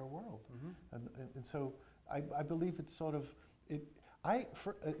entire world. And so I believe it's sort of it.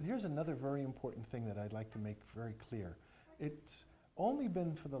 Here's another very important thing that I'd like to make very clear. It's only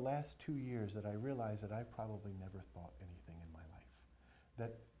been for the last 2 years that I realized that I probably never thought anything in my life.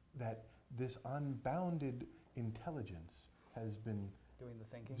 That this unbounded intelligence has been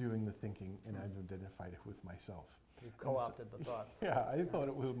doing the thinking, and I've identified it with myself. You've co-opted the thoughts. Yeah, I thought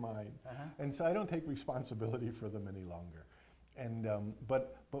it was mine. And so I don't take responsibility for them any longer. And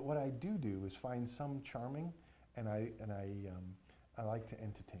but what I do is find some charming, and I like to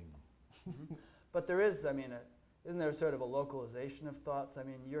entertain them. But there is, I mean, isn't there sort of a localization of thoughts? I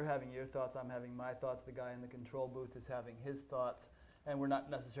mean, you're having your thoughts, I'm having my thoughts, the guy in the control booth is having his thoughts, and we're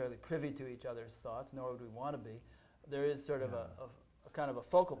not necessarily privy to each other's thoughts, nor would we want to be. There is sort of a kind of a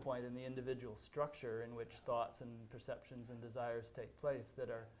focal point in the individual structure in which thoughts and perceptions and desires take place that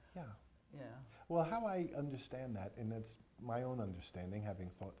are... Well, how I understand that, and it's my own understanding, having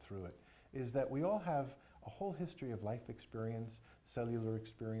thought through it, is that we all have a whole history of life experience, cellular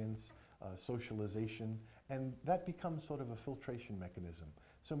experience, socialization, and that becomes sort of a filtration mechanism.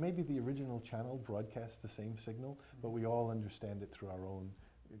 So maybe the original channel broadcasts the same signal, but we all understand it through our own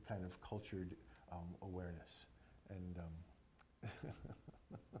kind of cultured awareness. And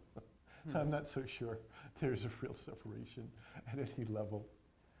so I'm not so sure there's a real separation at any level.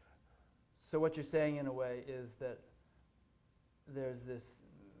 So what you're saying in a way is that there's this,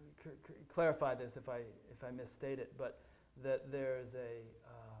 clarify this if I misstate it, but that there's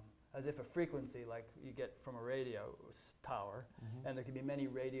as if a frequency like you get from a radio tower, and there can be many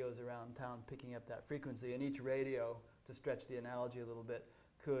radios around town picking up that frequency, and each radio, to stretch the analogy a little bit,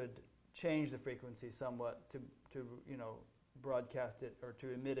 could change the frequency somewhat to you know, broadcast it or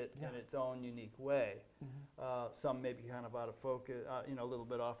to emit it in its own unique way. Some may be kind of out of focus, you know, a little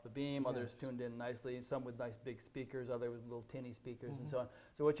bit off the beam, others tuned in nicely, some with nice big speakers, others with little tinny speakers and so on.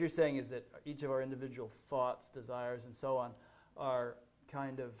 So what you're saying is that each of our individual thoughts, desires, and so on are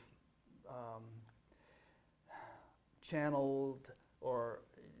kind of channeled or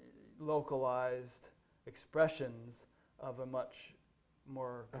localized expressions of a much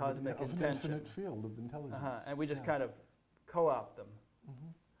more cosmic intention. An infinite field of intelligence. And we just kind of co-opt them.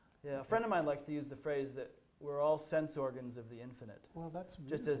 Yeah, a friend of mine likes to use the phrase that we're all sense organs of the infinite. Well, that's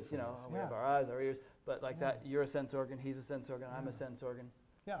just as, you know, we have our eyes, our ears, but like that, you're a sense organ, he's a sense organ, I'm a sense organ.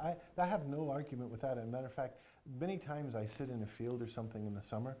 Yeah, I have no argument with that. As a matter of fact, many times I sit in a field or something in the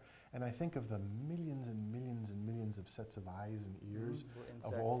summer, and I think of the millions and millions and millions of sets of eyes and ears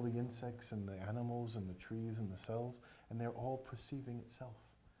of all the insects and the animals and the trees and the cells, and they're all perceiving itself.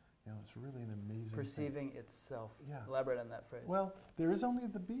 You know, it's really an amazing Perceiving thing. itself. Yeah. Elaborate on that phrase. Well, there is only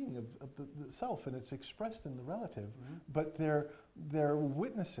the being of the self, and it's expressed in the relative, but they're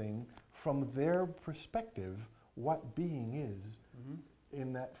witnessing from their perspective what being is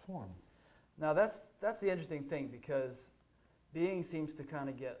in that form. Now that's the interesting thing, because being seems to kind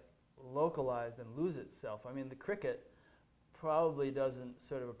of get localized and lose itself. I mean, the cricket probably doesn't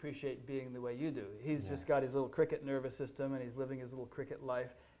sort of appreciate being the way you do. He's just got his little cricket nervous system, and he's living his little cricket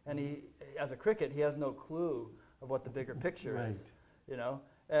life, And he, as a cricket, he has no clue of what the bigger picture is, you know.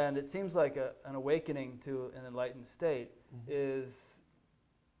 And it seems like an awakening to an enlightened state is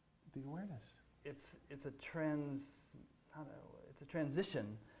the awareness. It's a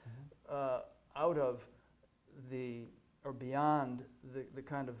transition out of or beyond the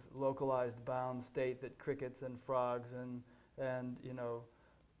kind of localized bound state that crickets and frogs and you know,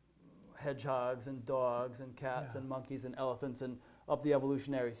 hedgehogs and dogs and cats and monkeys and elephants and up the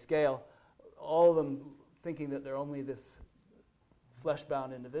evolutionary scale, all of them thinking that they're only this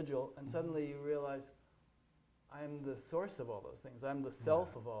flesh-bound individual, and suddenly you realize, I'm the source of all those things. I'm the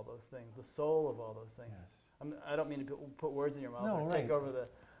self of all those things, the soul of all those things. Yes. I don't mean to put words in your mouth or take over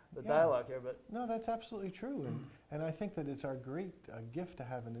the dialogue here, but... No, that's absolutely true. And I think that it's our great gift to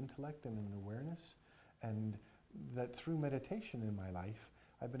have an intellect and an awareness, and that through meditation in my life,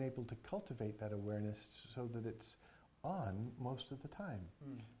 I've been able to cultivate that awareness so that it's on most of the time.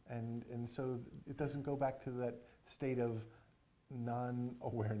 And so it doesn't go back to that state of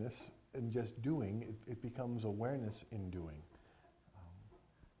non-awareness and just doing. It becomes awareness in doing.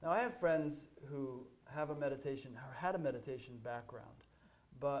 Now I have friends who have a meditation, or had a meditation background,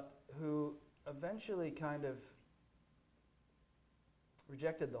 but who eventually kind of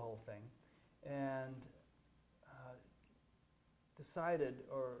rejected the whole thing and decided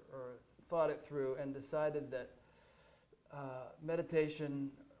or thought it through and decided that meditation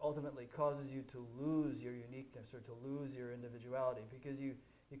ultimately causes you to lose your uniqueness or to lose your individuality, because you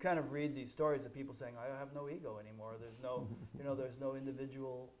kind of read these stories of people saying, I have no ego anymore. There's no, there's no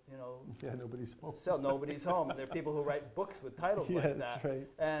individual, Yeah, nobody's home. Nobody's home. There are people who write books with titles like that. Right.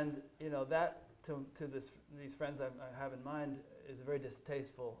 And, that to these friends I have in mind is a very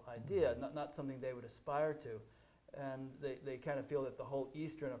distasteful idea, not something they would aspire to. And they kind of feel that the whole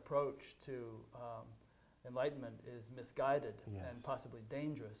Eastern approach to enlightenment is misguided and possibly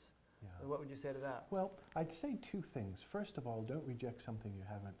dangerous. Yeah. What would you say to that? Well, I'd say two things. First of all, don't reject something you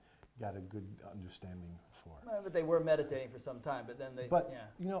haven't got a good understanding for. Well, but they were meditating for some time, but then they... But,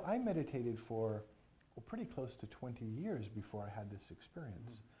 I meditated for pretty close to 20 years before I had this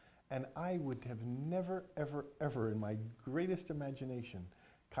experience. And I would have never, ever, ever in my greatest imagination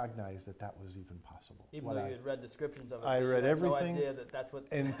cognized that that was even possible. Even though you had read descriptions of it, I read everything. No idea that that's what...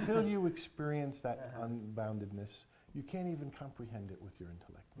 Until you experience that unboundedness, you can't even comprehend it with your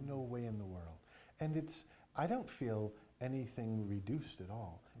intellect. No way in the world. And I don't feel anything reduced at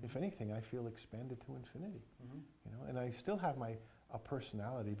all. If anything, I feel expanded to infinity. And I still have a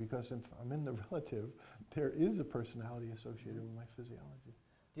personality, because if I'm in the relative, there is a personality associated with my physiology.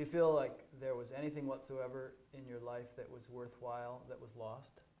 Do you feel like there was anything whatsoever in your life that was worthwhile that was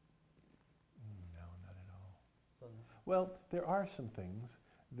lost? No, not at all. So, well, there are some things.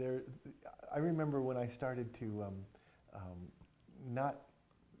 I remember when I started to not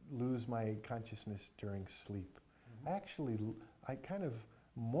lose my consciousness during sleep. I kind of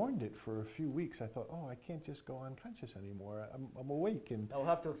mourned it for a few weeks. I thought, I can't just go unconscious anymore. I'm awake. And I'll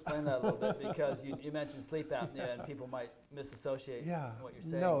have to explain that a little bit, because you mentioned sleep apnea and people might misassociate what you're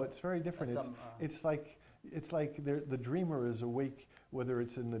saying. No, it's very different. It's like the dreamer is awake, whether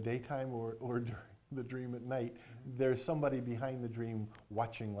it's in the daytime or during the dream at night. There's somebody behind the dream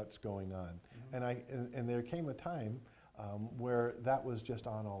watching what's going on. And there came a time where that was just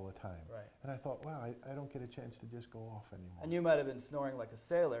on all the time. Right. And I thought, wow, I don't get a chance to just go off anymore. And you might have been snoring like a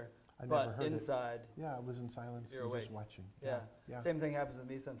sailor, but inside... Yeah, I was in silence you're and awake. just watching. Yeah. Same thing happens with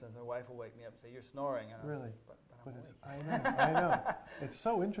me sometimes. My wife will wake me up and say, you're snoring. And really? But I'm awake. I know. It's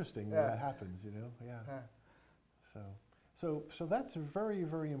so interesting when that happens, So that's very,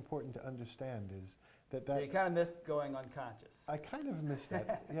 very important to understand, is that... So you kind of missed going unconscious. I kind of missed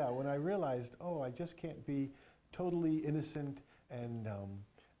that, when I realized, I just can't be totally innocent and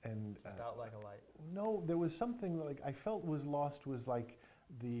just out like a light. No, there was something like I felt was lost, was like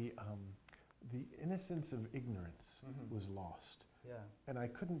the innocence of ignorance was lost. Yeah. And I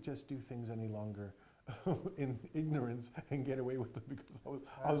couldn't just do things any longer in ignorance and get away with it, because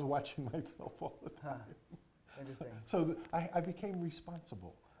I was watching myself all the time. Interesting. So I became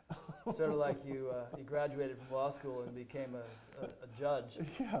responsible. Sort of like you graduated from law school and became a judge.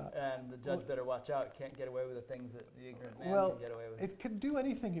 Yeah. And the judge better watch out. It can't get away with the things that the ignorant man can get away with. It could do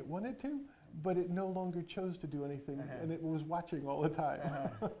anything it wanted to, but it no longer chose to do anything, and it was watching all the time.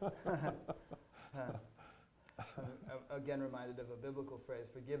 I'm again reminded of a biblical phrase,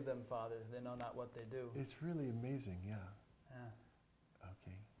 forgive them, Father, they know not what they do. It's really amazing, yeah.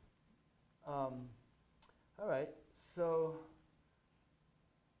 Okay. All right, so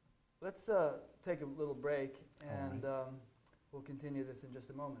let's take a little break, and we'll continue this in just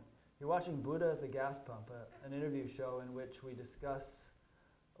a moment. You're watching Buddha at the Gas Pump, an interview show in which we discuss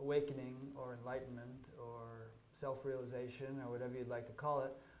awakening or enlightenment or self-realization or whatever you'd like to call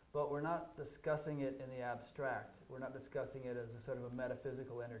it, but we're not discussing it in the abstract. We're not discussing it as a sort of a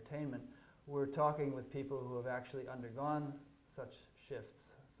metaphysical entertainment. We're talking with people who have actually undergone such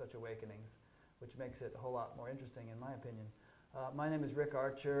shifts, such awakenings, which makes it a whole lot more interesting in my opinion. My name is Rick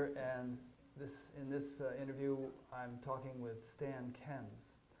Archer, and in this interview I'm talking with Stan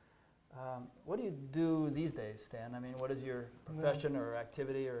Kendz. What do you do these days, Stan? I mean, what is your profession or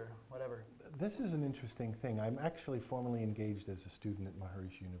activity or whatever? This is an interesting thing. I'm actually formally engaged as a student at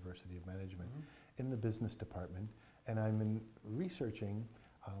Maharishi University of Management in the business department, and I'm researching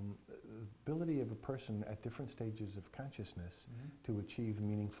the ability of a person at different stages of consciousness to achieve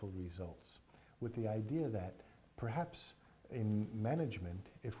meaningful results, with the idea that perhaps in management,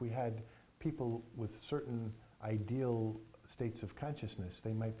 if we had people with certain ideal states of consciousness,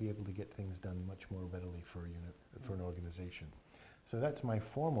 they might be able to get things done much more readily for an organization. So that's my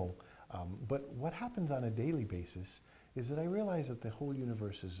formal, but what happens on a daily basis is that I realize that the whole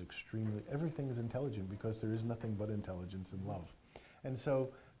universe is everything is intelligent because there is nothing but intelligence and love. And so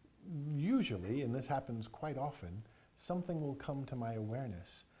usually, and this happens quite often, something will come to my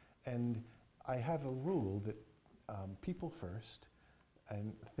awareness, and I have a rule that people first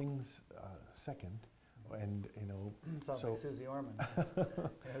and things second. And sounds like Susie Orman.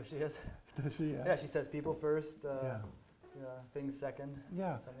 She is. Does she? Yeah, she says people first, things second.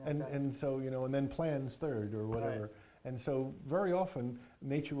 Yeah, like and so and then plans third or whatever. Right. And so very often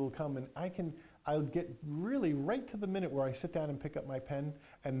nature will come, and I'll get really right to the minute where I sit down and pick up my pen,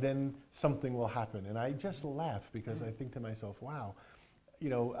 and then something will happen, and I just laugh because I think to myself, wow.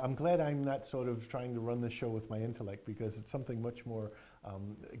 I'm glad I'm not sort of trying to run this show with my intellect, because it's something much more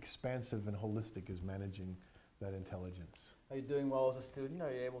expansive and holistic is managing that intelligence. Are you doing well as a student?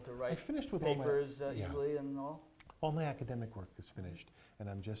 Are you able to write papers easily and all? All my academic work is finished, and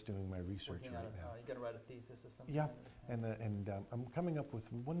I'm just doing my research right now. You're going to write a thesis of some kind? Yeah, and I'm coming up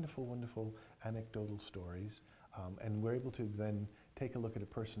with wonderful, wonderful anecdotal stories, and we're able to then take a look at a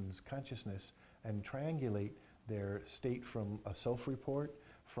person's consciousness and triangulate their state from a self-report,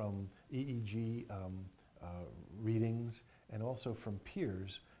 from EEG readings, and also from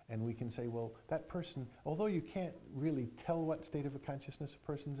peers. And we can say, well, that person, although you can't really tell what state of a consciousness a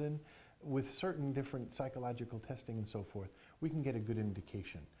person's in, with certain different psychological testing and so forth, we can get a good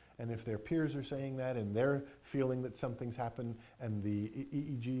indication. And if their peers are saying that, and they're feeling that something's happened, and the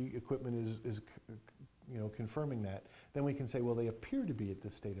EEG equipment is confirming that, then we can say, well, they appear to be at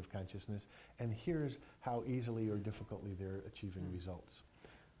this state of consciousness, and here's how easily or difficultly they're achieving results.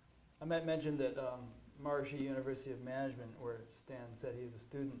 I mentioned that Maharishi University of Management, where Stan said he's a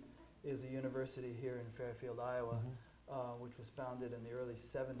student, is a university here in Fairfield, Iowa, which was founded in the early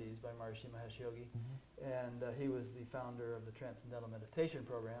 70s by Maharishi Mahesh Yogi. And he was the founder of the Transcendental Meditation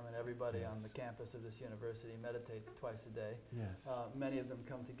Program, and everybody on the campus of this university meditates twice a day. Many of them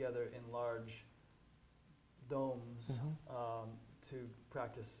come together in large domes to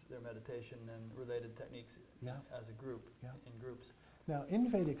practice their meditation and related techniques as a group, in groups. Now, in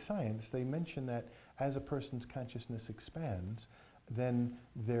Vedic science, they mention that as a person's consciousness expands, then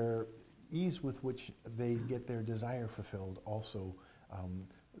their ease with which they get their desire fulfilled also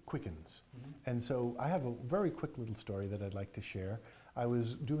quickens. And so I have a very quick little story that I'd like to share. I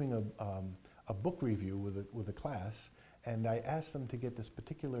was doing a book review with a class, and I asked them to get this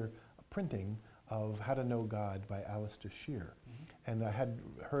particular printing of How to Know God by Alistair Shear. And I had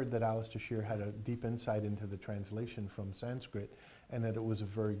heard that Alistair Shear had a deep insight into the translation from Sanskrit, and that it was a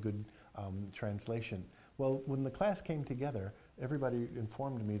very good translation. Well, when the class came together, everybody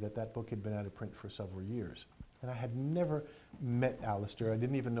informed me that that book had been out of print for several years. And I had never met Alistair. I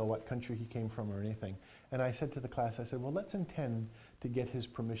didn't even know what country he came from or anything. And I said to the class, I said, well, let's intend to get his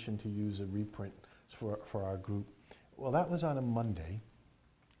permission to use a reprint for our group. Well, that was on a Monday.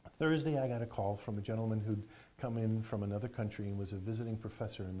 Thursday, I got a call from a gentleman who'd come in from another country and was a visiting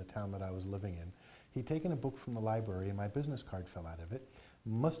professor in the town that I was living in. He'd taken a book from the library, and my business card fell out of it.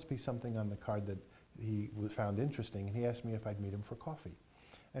 Must be something on the card that he found interesting, and he asked me if I'd meet him for coffee.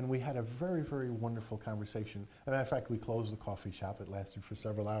 And we had a very, very wonderful conversation. As a matter of fact, we closed the coffee shop. It lasted for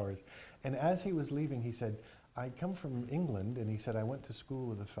several hours. And as he was leaving, he said, I come from England, and he said, I went to school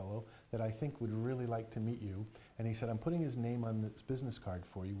with a fellow that I think would really like to meet you. And he said, I'm putting his name on this business card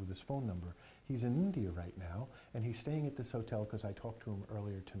for you with his phone number. He's in India right now, and he's staying at this hotel because I talked to him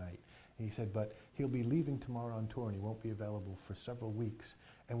earlier tonight. And he said, but he'll be leaving tomorrow on tour, and he won't be available for several weeks.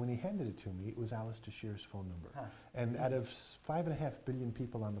 And when he handed it to me, it was Alistair Shear's phone number. Huh. And out of 5.5 billion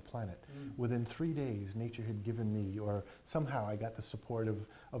people on the planet, within 3 days, nature had given me, or somehow I got the support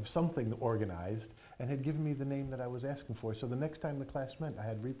of something organized, and had given me the name that I was asking for. So the next time the class met, I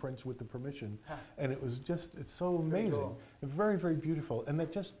had reprints with the permission. Huh. And it was just, it's so amazing. Cool. Very, very beautiful. And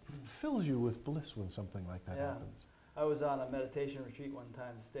that just fills you with bliss when something like that happens. I was on a meditation retreat one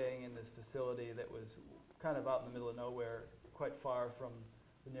time, staying in this facility that was kind of out in the middle of nowhere, quite far from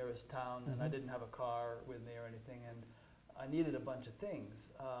the nearest town, and I didn't have a car with me or anything, and I needed a bunch of things,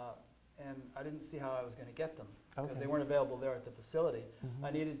 and I didn't see how I was going to get them, because they weren't available there at the facility.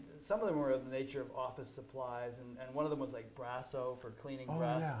 I needed, some of them were of the nature of office supplies, and one of them was like Brasso for cleaning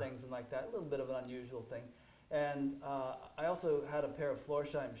brass things and like that, a little bit of an unusual thing. And I also had a pair of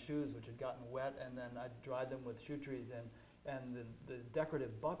Florsheim shoes which had gotten wet, and then I dried them with shoe trees, and the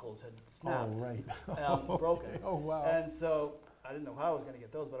decorative buckles had snapped, broken. Oh, wow. And so I didn't know how I was going to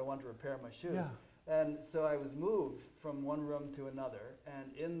get those, but I wanted to repair my shoes. Yeah. And so I was moved from one room to another,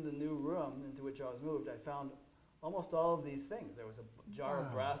 and in the new room into which I was moved, I found almost all of these things. There was a jar of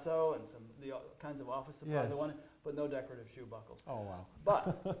Brasso and some the kinds of office supplies I wanted, but no decorative shoe buckles. Oh, wow.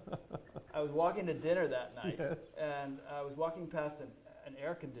 But I was walking to dinner that night, and I was walking past an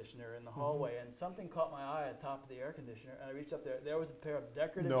air conditioner in the hallway, and something caught my eye atop of the air conditioner, and I reached up there. There was a pair of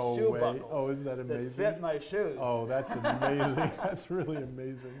decorative shoe buckles. Oh, isn't that amazing? That fit my shoes. Oh, that's amazing. That's really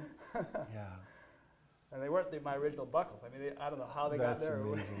amazing. Yeah. And they weren't my original buckles. I mean, I don't know how they got there.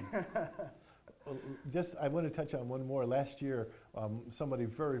 That's amazing. I want to touch on one more. Last year, somebody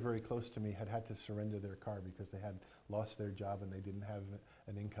very, very close to me had to surrender their car because they had lost their job and they didn't have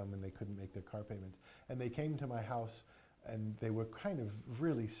an income and they couldn't make their car payments. And they came to my house and they were kind of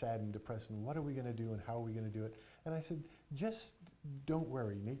really sad and depressed, and what are we going to do and how are we going to do it? And I said, just don't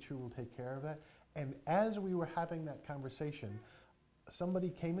worry, nature will take care of that. And as we were having that conversation,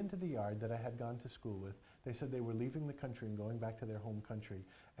 somebody came into the yard that I had gone to school with. They said they were leaving the country and going back to their home country,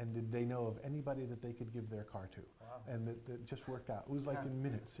 and did they know of anybody that they could give their car to? Wow. And that just worked out. It was like in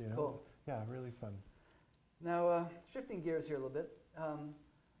minutes, you know? Cool. Yeah, really fun. Now, shifting gears here a little bit,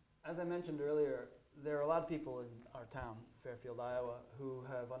 as I mentioned earlier, there are a lot of people in our town, Fairfield, Iowa, who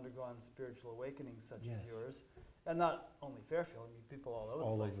have undergone spiritual awakenings such as yours. And not only Fairfield, I mean, people all over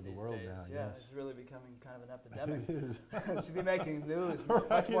the place over the these world days. now, Yeah, yes. it's really becoming kind of an epidemic. It is. It should be making news Right.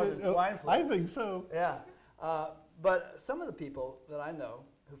 much more than swine flu. I think so. Yeah. But some of the people that I know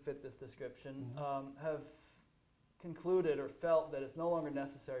who fit this description have concluded or felt that it's no longer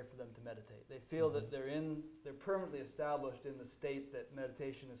necessary for them to meditate. They feel that they're permanently established in the state that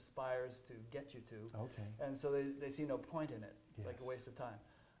meditation aspires to get you to. Okay. And so they see no point in it, like a waste of time.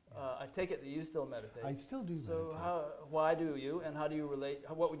 I take it that you still meditate. I still do meditate. So why do you, and how do you relate,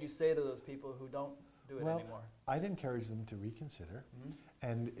 what would you say to those people who don't do it anymore? I'd encourage them to reconsider.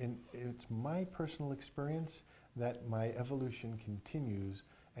 And it's my personal experience that my evolution continues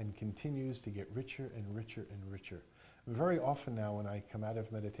and continues to get richer and richer and richer. Very often now when I come out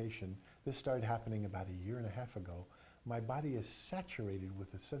of meditation, this started happening about 1.5 years ago, my body is saturated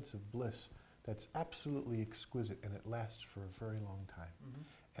with a sense of bliss that's absolutely exquisite, and it lasts for a very long time.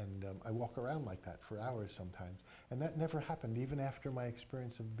 And I walk around like that for hours sometimes. And that never happened even after my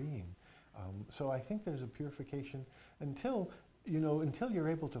experience of being. So I think there's a purification until you're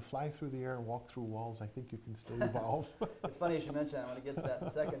able to fly through the air and walk through walls. I think you can still evolve. It's funny you should mention that. I want to get to that in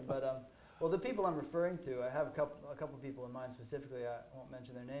a second. But well, the people I'm referring to, I have a couple of people in mind specifically. I won't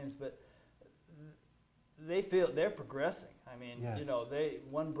mention their names, but they feel they're progressing. I mean,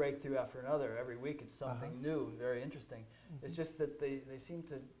 one breakthrough after another. Every week it's something new, very interesting. It's just that they seem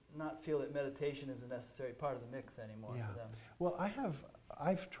to not feel that meditation is a necessary part of the mix anymore for them. Well,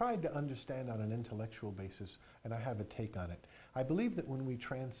 I've tried to understand on an intellectual basis, and I have a take on it. I believe that when we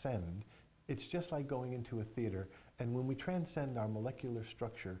transcend, it's just like going into a theater, and when we transcend, our molecular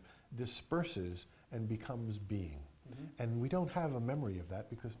structure disperses and becomes being. And we don't have a memory of that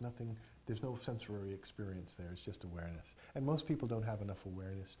because there's no sensory experience there, it's just awareness. And most people don't have enough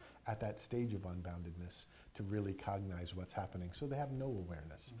awareness at that stage of unboundedness to really cognize what's happening, so they have no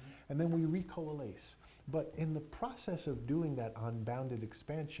awareness. And then we recoalesce. But in the process of doing that unbounded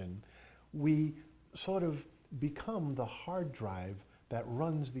expansion, we sort of become the hard drive that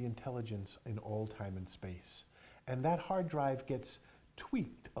runs the intelligence in all time and space. And that hard drive gets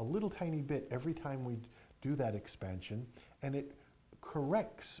tweaked a little tiny bit every time we do that expansion, and it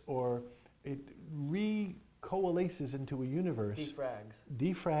corrects or it recoalesces into a universe.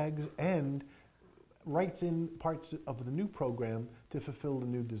 Defrags and writes in parts of the new program to fulfill the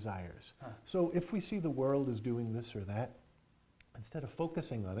new desires. So if we see the world as doing this or that, instead of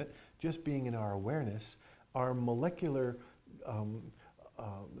focusing on it, just being in our awareness, our molecular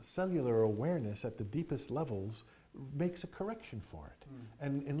cellular awareness at the deepest levels makes a correction for it.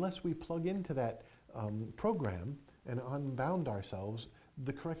 And unless we plug into that program and unbound ourselves,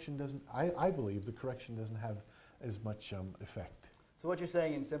 the correction doesn't, I believe the correction doesn't have as much effect. So what you're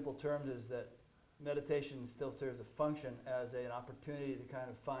saying in simple terms is that meditation still serves a function as an opportunity to kind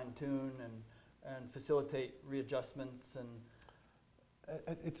of fine-tune and facilitate readjustments and...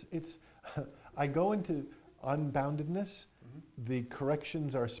 I go into unboundedness, the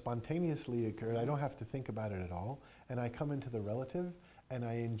corrections are spontaneously occurred, I don't have to think about it at all, and I come into the relative and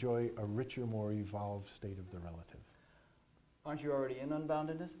I enjoy a richer, more evolved state of the relative. Aren't you already in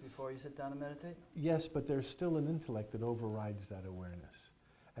unboundedness before you sit down and meditate? Yes, but there's still an intellect that overrides that awareness.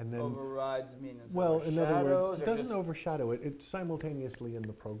 And then overrides means well, in other words, it doesn't just overshadow it. It's simultaneously in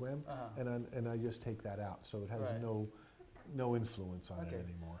the program, and I just take that out, so it has no influence on it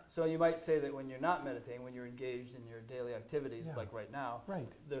anymore. So you might say that when you're not meditating, when you're engaged in your daily activities, like right now,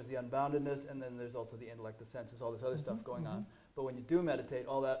 there's the unboundedness, and then there's also the intellect, the senses, all this other stuff going on. But when you do meditate,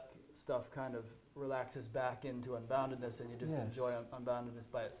 all that stuff kind of relaxes back into unboundedness, and you just enjoy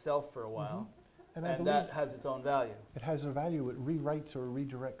unboundedness by itself for a while. And that has its own value. It has a value. It rewrites or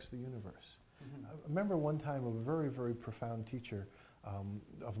redirects the universe. I remember one time a very, very profound teacher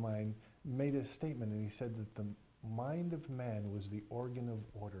of mine made a statement, and he said that the mind of man was the organ of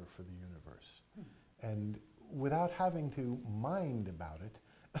order for the universe. And without having to mind about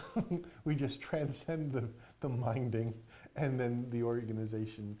it, we just transcend the minding, and then the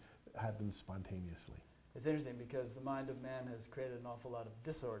organization happens spontaneously. It's interesting because the mind of man has created an awful lot of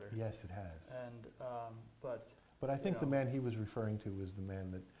disorder. Yes, it has. And but I think the man he was referring to was the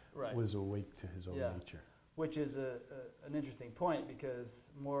man that was awake to his own nature. Which is an interesting point,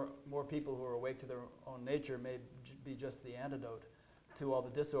 because more people who are awake to their own nature may be just the antidote to all the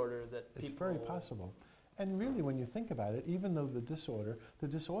disorder that people... It's very possible. And really, when you think about it, even though the disorder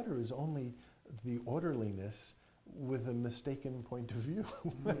is only the orderliness with a mistaken point of view.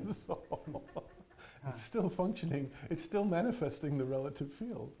 That's all. It's still functioning. It's still manifesting the relative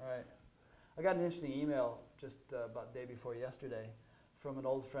field. Right. I got an interesting email just about the day before yesterday from an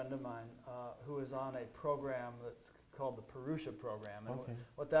old friend of mine who is on a program that's called the Purusha program. And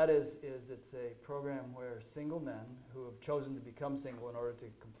what that is it's a program where single men who have chosen to become single in order to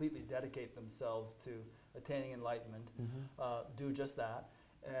completely dedicate themselves to attaining enlightenment do just that.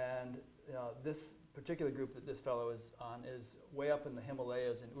 And this particular group that this fellow is on is way up in the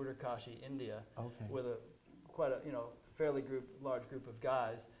Himalayas in Uttarkashi, India, with quite a fairly large group of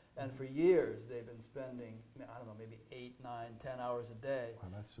guys. And for years they've been spending, I don't know, maybe 8, 9, 10 hours a day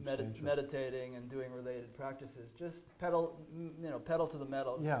meditating and doing related practices. Just pedal to the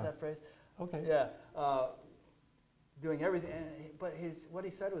metal. Is that phrase? Okay. Yeah. Doing everything. But what he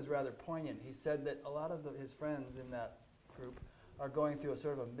said was rather poignant. He said that a lot of his friends in that group are going through a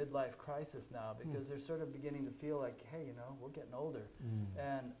sort of a midlife crisis now, because they're sort of beginning to feel like, hey, we're getting older,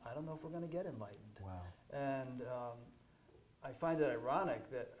 and I don't know if we're going to get enlightened. Wow. And I find it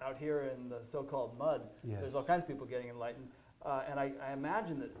ironic that out here in the so-called mud, there's all kinds of people getting enlightened, and I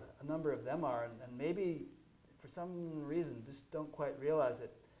imagine that a number of them are, and maybe for some reason just don't quite realize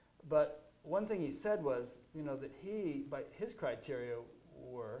it. But one thing he said was, that by his criteria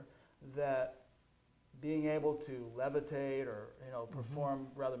were that being able to levitate or perform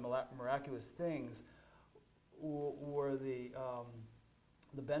rather miraculous things were the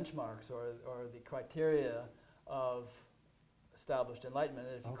benchmarks or the criteria of established enlightenment.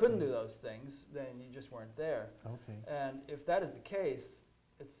 And if you couldn't do those things, then you just weren't there. And if that is the case,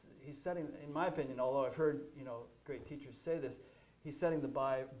 he's setting, in my opinion, although I've heard great teachers say this, he's setting the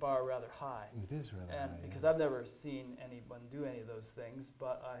bar rather high. It is rather high. Because I've never seen anyone do any of those things,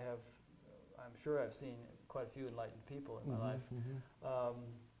 but I'm sure I've seen quite a few enlightened people in my life.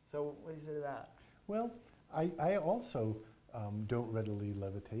 So what do you say to that? Well, I also don't readily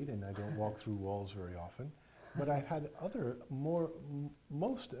levitate, and I don't walk through walls very often. But I've had other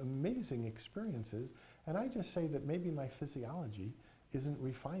most amazing experiences, and I just say that maybe my physiology isn't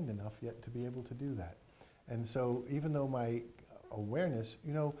refined enough yet to be able to do that. And so even though my awareness,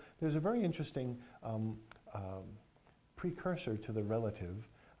 there's a very interesting precursor to the relative.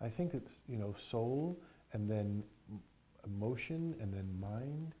 I think it's, soul, and then emotion, and then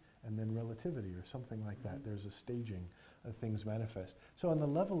mind, and then relativity, or something like that. There's a staging of things manifest. So on the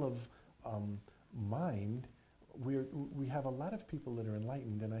level of mind, we have a lot of people that are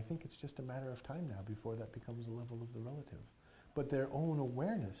enlightened, and I think it's just a matter of time now before that becomes a level of the relative. But their own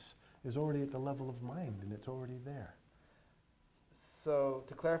awareness is already at the level of mind, and it's already there. So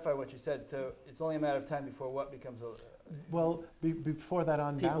to clarify what you said, so it's only a matter of time before what becomes a Well, before that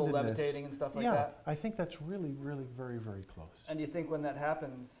unboundedness. people levitating and stuff like that? Yeah, I think that's really, really very, very close. And do you think when that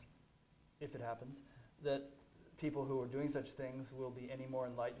happens, if it happens, that people who are doing such things will be any more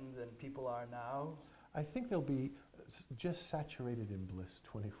enlightened than people are now? I think they'll be just saturated in bliss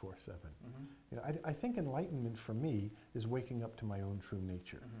 24/7. Mm-hmm. You know, I think enlightenment for me is waking up to my own true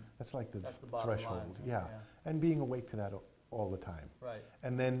nature. Mm-hmm. That's like the bottom threshold. line, Yeah. And being awake to that all the time. Right.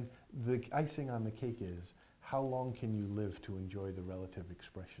 And then the icing on the cake is, how long can you live to enjoy the relative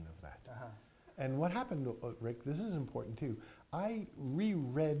expression of that? Uh-huh. And what happened, Rick, this is important too. I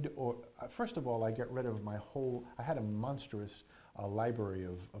reread, first of all, I got rid of I had a monstrous library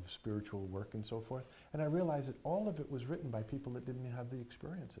of spiritual work and so forth, and I realized that all of it was written by people that didn't have the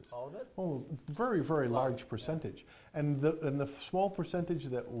experiences. All of it? Oh, very, very large percentage. Yeah. And the small percentage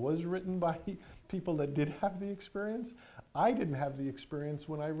that was written by people that did have the experience, I didn't have the experience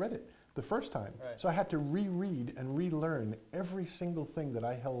when I read it the first time. Right. So I had to reread and relearn every single thing that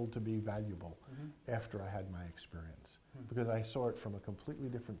I held to be valuable after I had my experience, because I saw it from a completely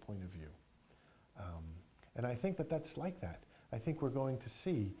different point of view. And I think that that's like that. I think we're going to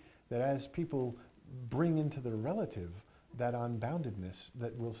see that as people bring into the relative that unboundedness,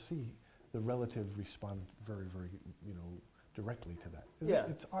 that we'll see the relative respond very, very, directly to that. Yeah,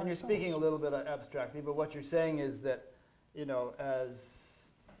 it's and you're speaking a little bit abstractly, but what you're saying is that,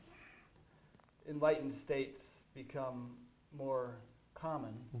 as enlightened states become more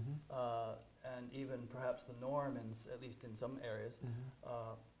common, and even perhaps the norm, at least in some areas,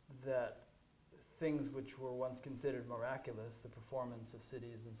 that things which were once considered miraculous, the performance of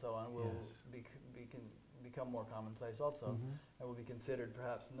cities and so on, will become more commonplace also, and will be considered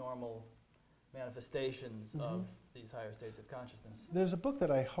perhaps normal manifestations of these higher states of consciousness. There's a book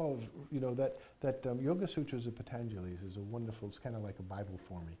that I hold, that Yoga Sutras of Patanjali's is a wonderful, it's kind of like a Bible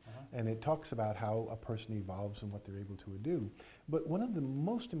for me. And it talks about how a person evolves and what they're able to do. But one of the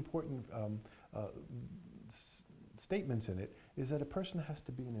most important statements in it is that a person has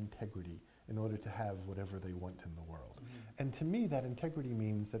to be in integrity in order to have whatever they want in the world. And to me, that integrity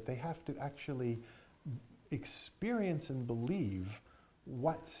means that they have to actually experience and believe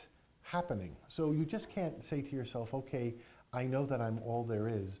what's happening. So you just can't say to yourself, okay, I know that I'm all there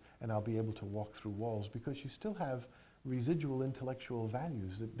is and I'll be able to walk through walls, because you still have residual intellectual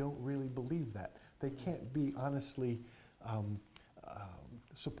values that don't really believe that. They can't be honestly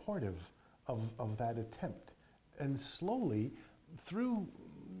supportive of that attempt. And slowly, through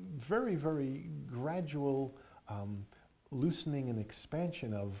very, very gradual loosening and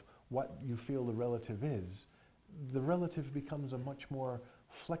expansion of what you feel the relative is, the relative becomes a much more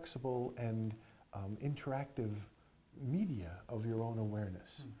flexible and interactive media of your own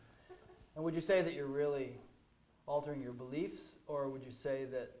awareness. And would you say that you're really altering your beliefs, or would you say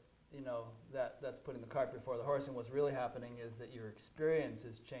that, that's putting the cart before the horse, and what's really happening is that your experience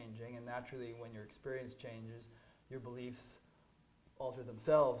is changing, and naturally when your experience changes, your beliefs alter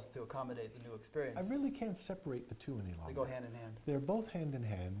themselves to accommodate the new experience? I really can't separate the two any longer. They go hand in hand. They're both hand in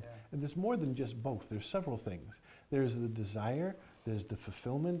hand, and there's more than just both. There's several things. There's the desire, there's the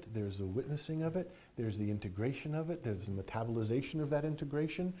fulfillment, there's the witnessing of it, there's the integration of it, there's the metabolization of that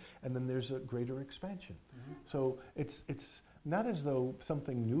integration, and then there's a greater expansion. So it's not as though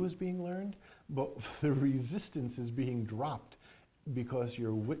something new is being learned, but the resistance is being dropped because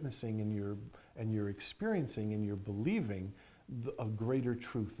you're witnessing and you're experiencing and you're believing a greater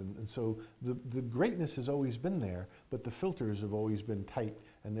truth. And so the greatness has always been there, but the filters have always been tight,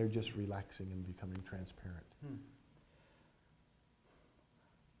 and they're just relaxing and becoming transparent.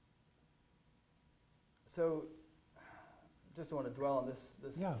 So, just want to dwell on this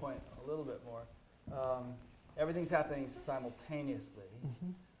point a little bit more. Everything's happening simultaneously.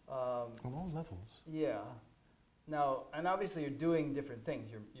 On all levels. Yeah. Now, and obviously you're doing different things.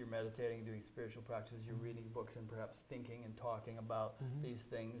 You're meditating, doing spiritual practices, you're reading books and perhaps thinking and talking about these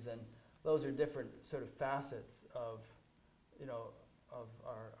things, and those are different sort of facets of, of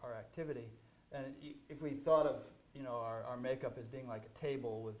our activity. And if we thought of, our makeup as being like a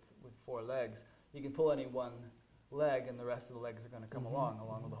table with 4 legs, you can pull any one leg and the rest of the legs are going to come along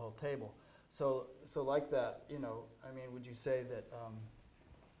with the whole table. So like that, would you say that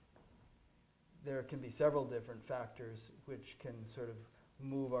there can be several different factors which can sort of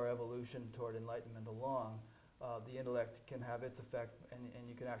move our evolution toward enlightenment along? The intellect can have its effect, and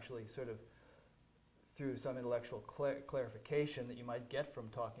you can actually sort of, through some intellectual clarification that you might get from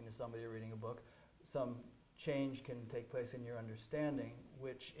talking to somebody or reading a book, some change can take place in your understanding,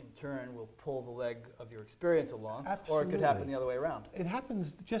 which in turn will pull the leg of your experience along. Absolutely. Or it could happen the other way around. It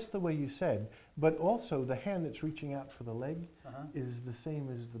happens just the way you said, but also the hand that's reaching out for the leg is the same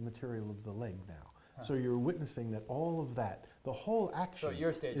as the material of the leg now. So you're witnessing that all of that, the whole action So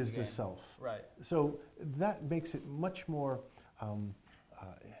your stage is of the game. self. Right. So that makes it much more,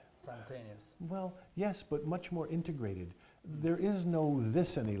 Simultaneous. well, yes, but much more integrated. There is no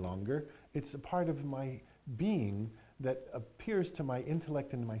this any longer. It's a part of my being that appears to my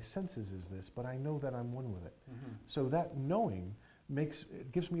intellect and my senses as this, but I know that I'm one with it. So that knowing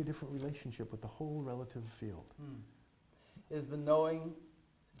it gives me a different relationship with the whole relative field. Is the knowing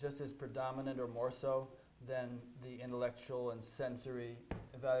just as predominant or more so than the intellectual and sensory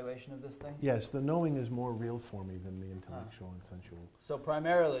evaluation of this thing? Yes, the knowing is more real for me than the intellectual and sensual. So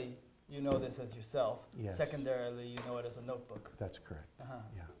primarily, you know this as yourself. Yes. Secondarily, you know it as a notebook. That's correct.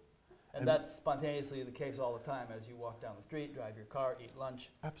 Yeah. And that's spontaneously the case all the time as you walk down the street, drive your car, eat lunch.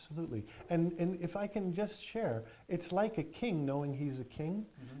 Absolutely. And if I can just share, it's like a king knowing he's a king,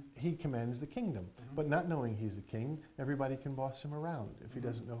 he commands the kingdom. But not knowing he's a king, everybody can boss him around if he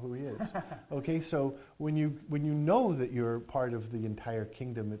doesn't know who he is. Okay, so when you know that you're part of the entire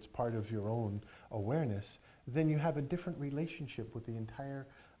kingdom, it's part of your own awareness, then you have a different relationship with the entire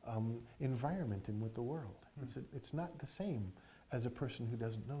environment and with the world. It's not the same as a person who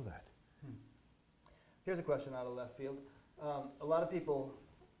doesn't know that. Here's a question out of left field. A lot of people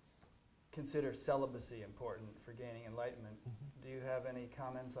consider celibacy important for gaining enlightenment. Do you have any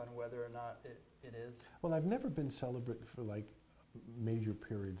comments on whether or not it is? Well, I've never been celibate for like major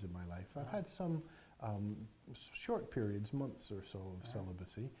periods of my life. I've had some short periods, months or so of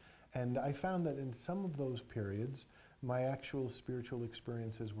celibacy, and I found that in some of those periods, my actual spiritual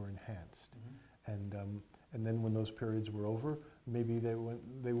experiences were enhanced. And then when those periods were over, maybe they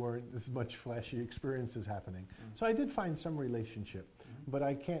weren't as much flashy experiences happening. So I did find some relationship, but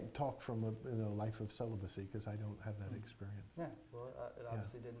I can't talk from a life of celibacy because I don't have that experience. Yeah, well, it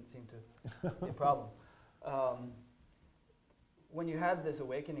obviously didn't seem to be a problem. When you had this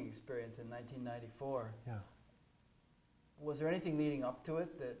awakening experience in 1994, was there anything leading up to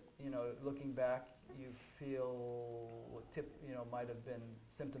it that, looking back, you feel might have been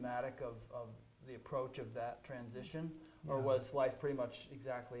symptomatic of the approach of that transition? Or was life pretty much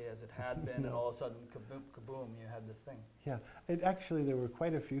exactly as it had been, and all of a sudden, kaboom, you had this thing? Yeah, there were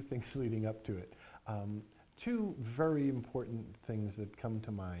quite a few things leading up to it. Two very important things that come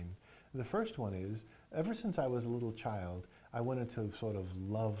to mind. The first one is, ever since I was a little child, I wanted to sort of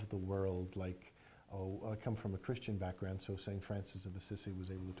love the world like, I come from a Christian background, so St. Francis of Assisi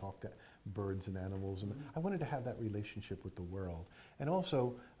was able to talk to birds and animals, and I wanted to have that relationship with the world. And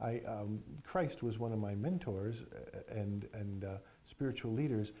also, Christ was one of my mentors and spiritual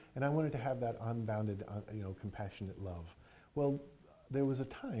leaders, and I wanted to have that unbounded, compassionate love. Well, there was a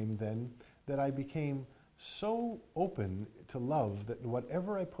time then that I became so open to love that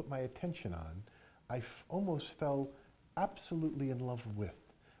whatever I put my attention on, I almost fell absolutely in love with.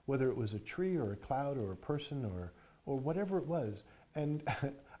 Whether it was a tree or a cloud or a person or whatever it was. And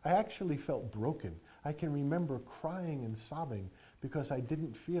I actually felt broken. I can remember crying and sobbing because I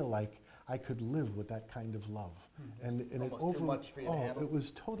didn't feel like I could live with that kind of love. And it too much for you to handle? It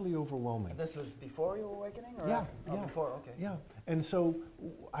was totally overwhelming. And this was before your awakening? Or Yeah, after? Oh, yeah. Before, okay. Yeah, and so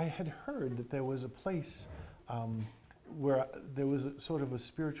I had heard that there was a place where there was sort of a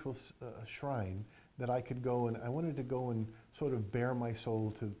spiritual shrine that I could go, and I wanted to go and sort of bare my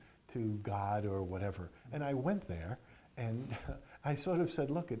soul to God or whatever. And I went there, and I sort of said,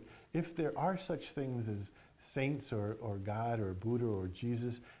 look, if there are such things as saints or God or Buddha or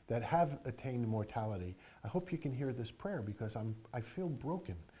Jesus that have attained immortality, I hope you can hear this prayer because I feel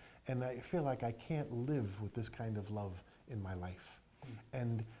broken, and I feel like I can't live with this kind of love in my life.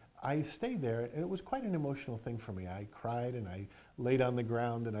 And I stayed there, and it was quite an emotional thing for me. I cried, and I laid on the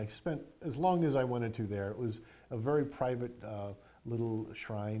ground, and I spent as long as I wanted to there. It was a very private little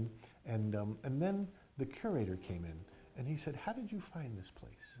shrine, and then the curator came in, and he said, how did you find this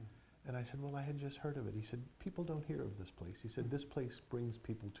place? And I said, well, I had just heard of it. He said, people don't hear of this place. He said, this place brings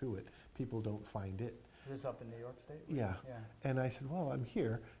people to it. People don't find it. Is this up in New York State? Yeah. And I said, well, I'm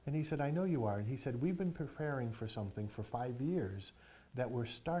here. And he said, I know you are. And he said, we've been preparing for something for 5 years that we're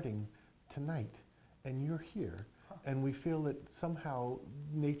starting tonight, and you're here. And we feel that somehow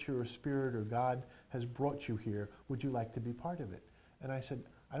nature or spirit or God has brought you here. Would you like to be part of it? And I said,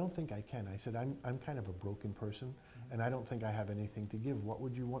 I don't think I can. I said, I'm kind of a broken person, and I don't think I have anything to give. What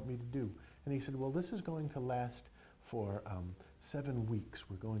would you want me to do? And he said, well, this is going to last for 7 weeks.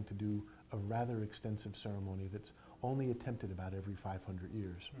 We're going to do a rather extensive ceremony that's only attempted about every 500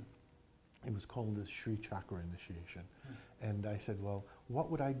 years. It was called the Sri Chakra initiation. And I said, well, what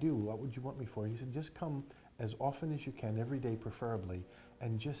would I do? What would you want me for? He said, just come as often as you can, every day preferably,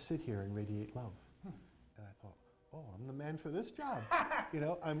 and just sit here and radiate love. And I thought, oh, I'm the man for this job. You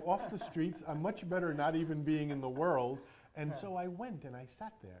know, I'm off the streets. I'm much better not even being in the world. And so I went and I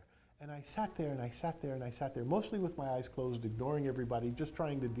sat there. And I sat there and I sat there and I sat there, mostly with my eyes closed, ignoring everybody, just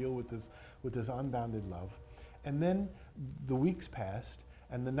trying to deal with this unbounded love. And then the weeks passed,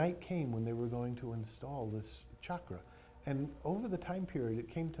 and the night came when they were going to install this chakra. And over the time period, it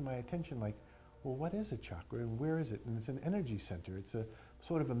came to my attention like, well, what is a chakra and where is it? And it's an energy center. It's a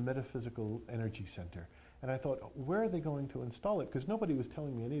sort of a metaphysical energy center. And I thought, where are they going to install it? Because nobody was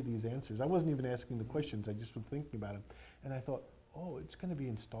telling me any of these answers. I wasn't even asking the questions. I just was thinking about them. And I thought, oh, it's going to be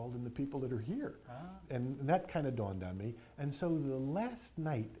installed in the people that are here. And that kind of dawned on me. And so the last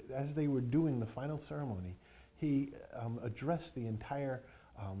night, as they were doing the final ceremony, he addressed the entire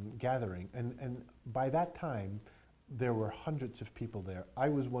gathering. And by that time, there were hundreds of people there. I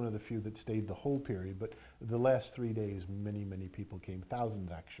was one of the few that stayed the whole period, but the last 3 days, many, many people came,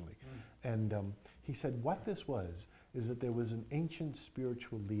 thousands actually. And he said what this was is that there was an ancient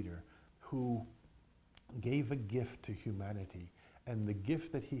spiritual leader who gave a gift to humanity. And the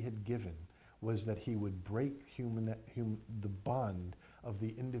gift that he had given was that he would break the bond of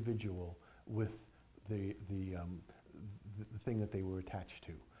the individual with the thing that they were attached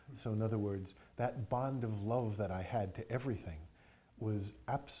to. So in other words, that bond of love that I had to everything was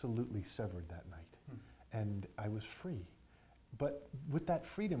absolutely severed that night. And I was free. But with that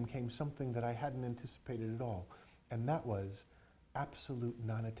freedom came something that I hadn't anticipated at all. And that was absolute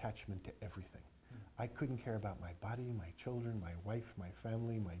non-attachment to everything. I couldn't care about my body, my children, my wife, my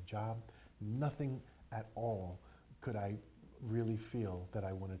family, my job. Nothing at all could I really feel that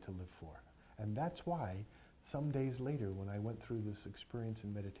I wanted to live for. And that's why some days later, when I went through this experience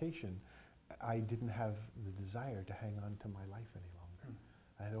in meditation, I didn't have the desire to hang on to my life any longer.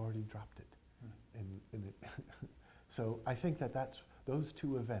 I had already dropped it. So I think that that's those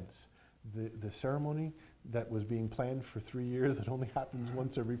two events, the ceremony that was being planned for 3 years, that only happens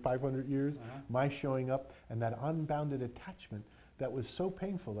once every 500 years, my showing up, and that unbounded attachment that was so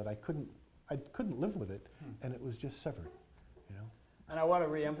painful that I couldn't live with it, and it was just severed, you know. And I want to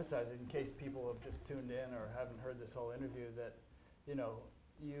reemphasize it in case people have just tuned in or haven't heard this whole interview that, you know,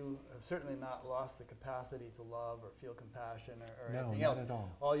 you have certainly not lost the capacity to love or feel compassion or anything else. No, not at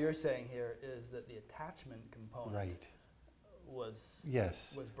all. All you're saying here is that the attachment component was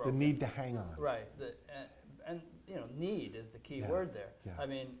broken. The need to hang on. Right. And you know, need is the key word there. Yeah. I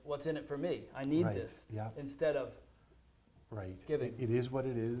mean, what's in it for me? I need this. Yeah. Instead of giving. It is what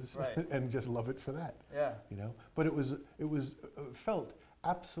it is, and just love it for that. Yeah. You know, but it felt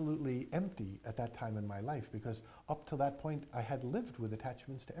absolutely empty at that time in my life, because up to that point I had lived with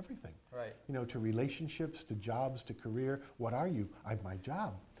attachments to everything. Right. You know, to relationships, to jobs, to career. What are you? I'm my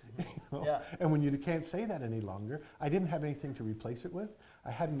job. You know? And when you can't say that any longer, I didn't have anything to replace it with.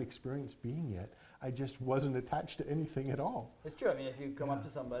 I hadn't experienced being yet. I just wasn't attached to anything at all. It's true. I mean, if you come up to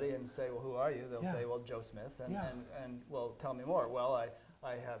somebody and say, well, who are you? They'll say, well, Joe Smith. And well, tell me more. Well,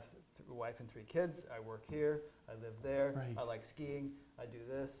 I have a wife and 3 kids. I work here. I live there. Right. I like skiing. I do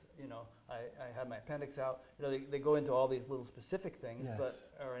this. You know, I had my appendix out. You know, they go into all these little specific things, but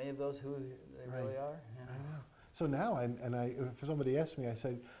are any of those who they really are? Yeah. I know. So now, if somebody asks me, I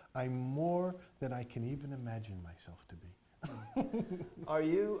say, I'm more than I can even imagine myself to be. Are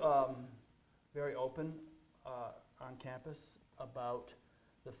you very open on campus about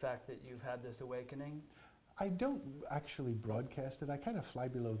the fact that you've had this awakening? I don't actually broadcast it. I kind of fly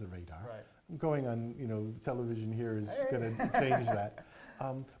below the radar. Right. Going on, you know, television here is going to change that.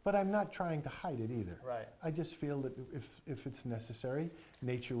 But I'm not trying to hide it either. Right. I just feel that if it's necessary,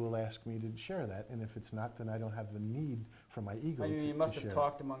 nature will ask me to share that, and if it's not, then I don't have the need for my ego to share. You must have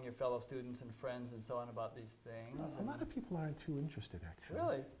talked among your fellow students and friends and so on about these things. A lot of people aren't too interested, actually.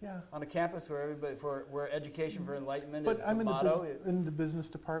 Really? Yeah. On a campus where where education for enlightenment is the motto? But I'm in the business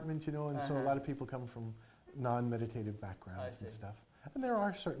department, you know, and so a lot of people come from non-meditative backgrounds and stuff. And there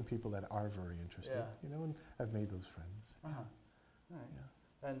are certain people that are very interested, you know, and I've made those friends. All right.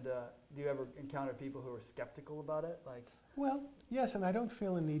 Yeah. And do you ever encounter people who are skeptical about it? Well, yes, and I don't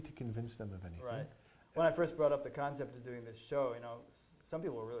feel a need to convince them of anything. Right. When I first brought up the concept of doing this show, you know, some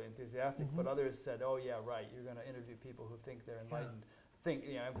people were really enthusiastic, but others said, "Oh yeah, right. You're going to interview people who think they're enlightened." Think,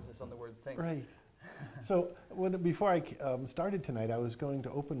 you know, emphasis on the word "think." Right. So before I started tonight, I was going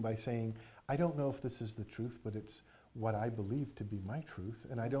to open by saying, I don't know if this is the truth, but it's what I believe to be my truth,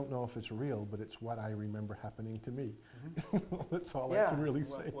 and I don't know if it's real, but it's what I remember happening to me. That's all I can really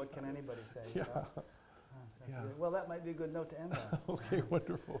say. What can anybody say? Yeah. You know? That's Yeah. good. Well, that might be a good note to end on. Okay,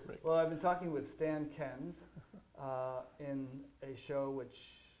 wonderful, Rick. Well, I've been talking with Stan Kendz in a show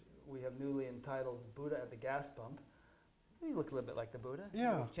which we have newly entitled Buddha at the Gas Pump. You look a little bit like the Buddha.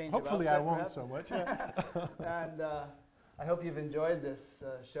 Yeah, Change of hopefully I outfit, won't perhaps. so much. Yeah. And I hope you've enjoyed this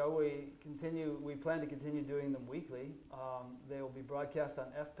show. We plan to continue doing them weekly. They will be broadcast on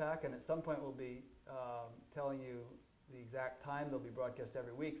FPAC, and at some point we'll be telling you the exact time they'll be broadcast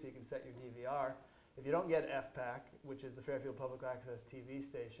every week, so you can set your DVR. If you don't get FPAC, which is the Fairfield Public Access TV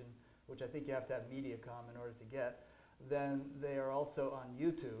station, which I think you have to have Mediacom in order to get, then they are also on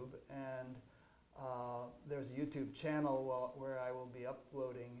YouTube, and there's a YouTube channel where I will be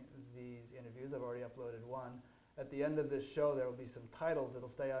uploading these interviews. I've already uploaded one. At the end of this show, there will be some titles that will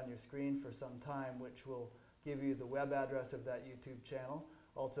stay on your screen for some time, which will give you the web address of that YouTube channel,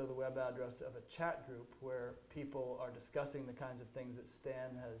 also the web address of a chat group where people are discussing the kinds of things that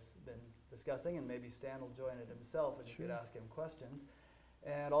Stan has been discussing, and maybe Stan will join it himself and you could ask him questions.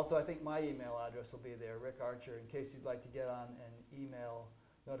 And also I think my email address will be there, Rick Archer, in case you'd like to get on an email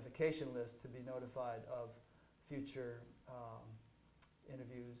notification list to be notified of future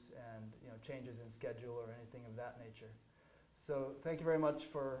interviews and changes in schedule or anything of that nature. So thank you very much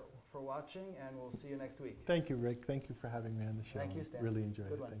for watching, and we'll see you next week. Thank you, Rick. Thank you for having me on the show. Thank you, Stan. Really enjoyed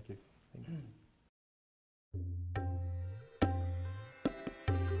Good it. one. Thank you. Thank you.